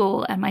my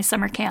school and my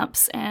summer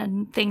camps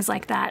and things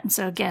like that. And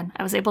so again,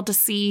 I was able to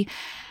see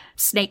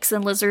snakes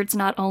and lizards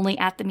not only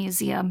at the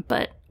museum,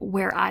 but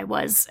where I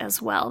was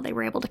as well. They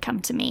were able to come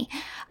to me.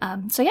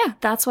 So yeah,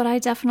 that's what I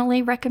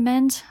definitely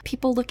recommend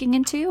people looking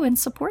into and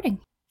supporting.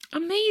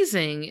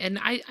 Amazing. And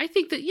I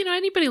think that,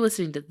 anybody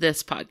listening to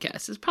this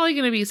podcast is probably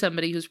going to be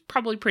somebody who's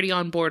probably pretty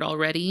on board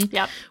already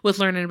with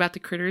learning about the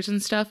critters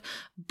and stuff.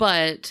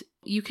 But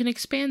you can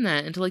expand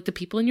that into like the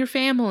people in your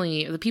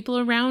family or the people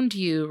around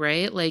you,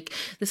 right? Like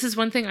this is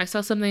one thing. I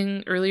saw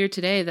something earlier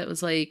today that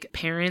was like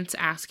parents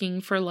asking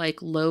for like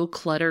low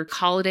clutter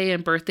holiday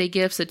and birthday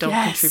gifts that don't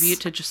contribute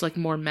to just like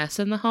more mess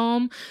in the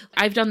home.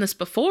 I've done this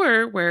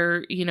before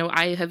where,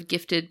 I have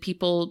gifted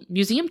people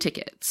museum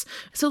tickets.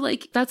 So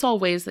like that's all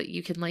ways that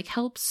you can like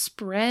help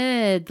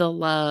spread the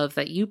love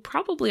that you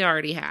probably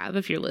already have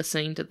if you're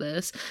listening to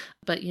this.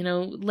 But,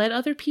 let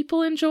other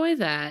people enjoy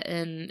that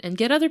and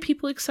get other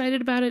people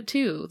excited about it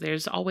too.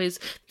 There's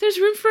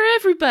room for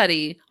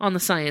everybody on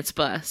the science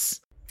bus.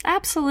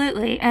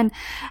 Absolutely. And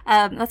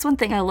that's one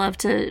thing I love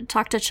to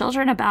talk to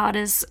children about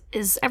is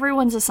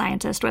everyone's a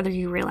scientist, whether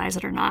you realize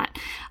it or not.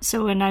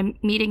 So when I'm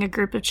meeting a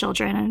group of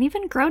children and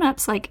even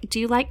grown-ups, like,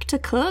 do you like to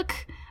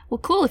cook? Well,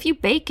 cool. If you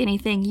bake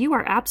anything, you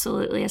are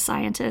absolutely a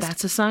scientist.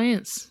 That's a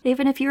science.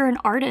 Even if you're an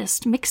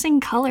artist, mixing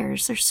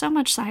colors, there's so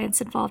much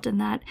science involved in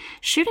that.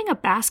 Shooting a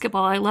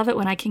basketball, I love it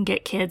when I can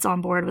get kids on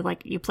board with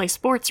like, you play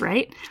sports,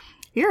 right?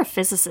 You're a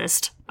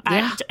physicist.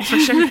 Yeah, for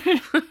sure.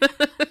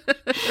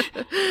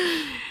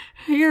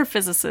 You're a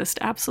physicist,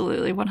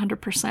 absolutely,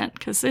 100%,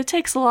 because it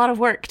takes a lot of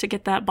work to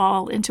get that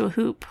ball into a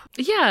hoop.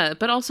 Yeah,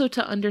 but also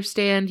to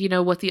understand,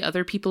 what the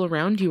other people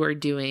around you are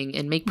doing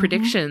and make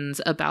predictions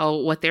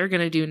about what they're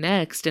going to do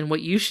next and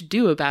what you should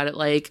do about it.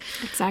 Like,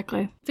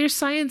 exactly. There's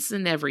science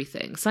in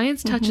everything.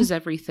 Science touches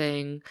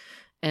everything.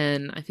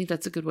 And I think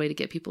that's a good way to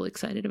get people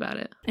excited about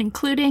it.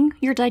 Including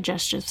your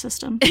digestive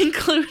system.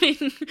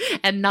 Including,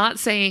 and not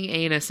saying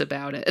anus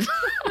about it.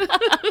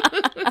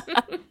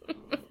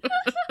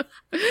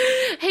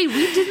 Hey,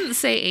 we didn't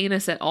say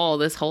anus at all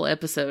this whole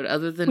episode,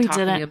 other than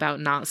talking about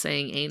not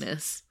saying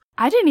anus.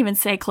 I didn't even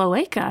say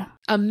cloaca.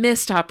 A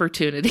missed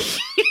opportunity.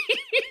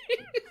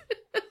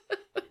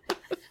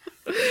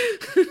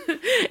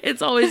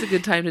 It's always a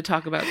good time to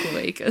talk about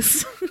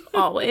cloacas.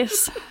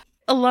 Always.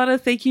 Alana,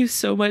 thank you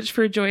so much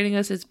for joining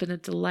us. It's been a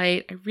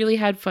delight. I really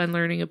had fun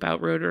learning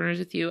about Roadrunners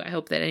with you. I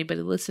hope that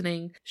anybody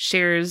listening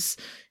shares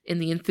in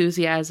the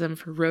enthusiasm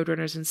for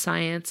Roadrunners and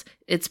science.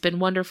 It's been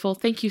wonderful.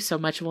 Thank you so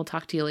much, and we'll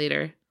talk to you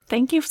later.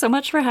 Thank you so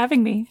much for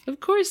having me. Of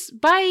course.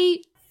 Bye.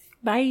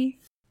 Bye.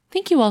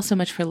 Thank you all so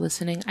much for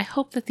listening. I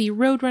hope that the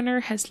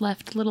Roadrunner has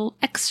left little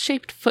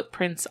X-shaped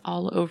footprints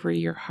all over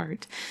your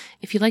heart.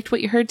 If you liked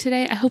what you heard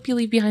today, I hope you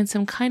leave behind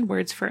some kind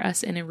words for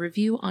us in a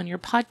review on your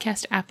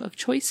podcast app of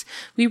choice.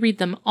 We read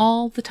them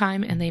all the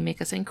time and they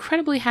make us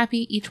incredibly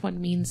happy. Each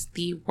one means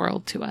the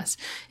world to us.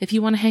 If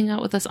you want to hang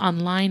out with us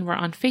online, we're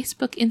on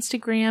Facebook,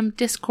 Instagram,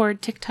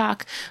 Discord,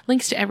 TikTok.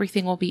 Links to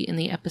everything will be in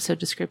the episode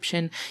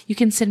description. You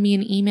can send me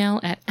an email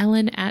at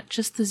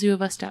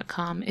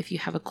ellen@justthezooofus.com if you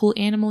have a cool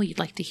animal you'd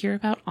like to hear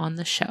about on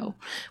the show.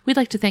 We'd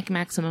like to thank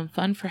Maximum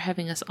Fun for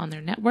having us on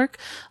their network,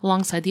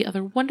 alongside the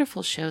other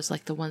wonderful shows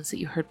like the ones that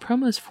you heard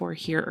promos for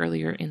here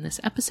earlier in this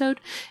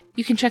episode.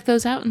 You can check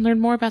those out and learn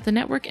more about the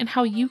network and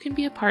how you can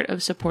be a part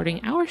of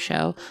supporting our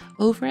show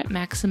over at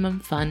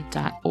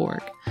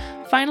MaximumFun.org.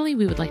 Finally,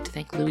 we would like to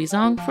thank Louis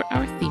Zong for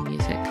our theme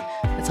music.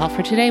 That's all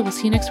for today. We'll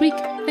see you next week.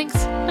 Thanks.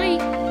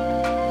 Bye.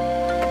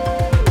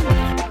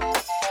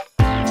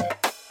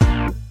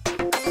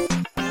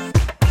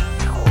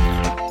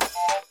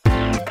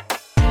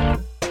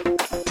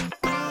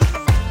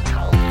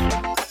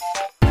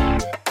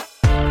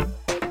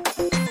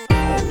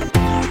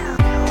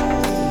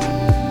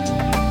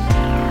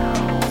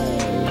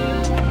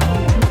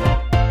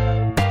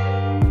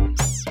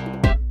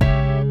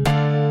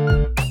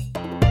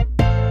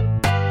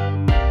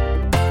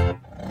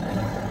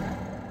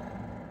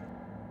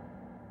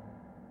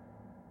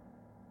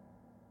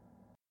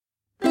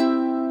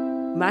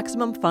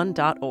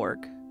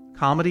 MaximumFun.org.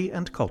 Comedy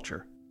and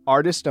culture.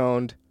 Artist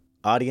owned.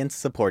 Audience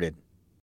supported.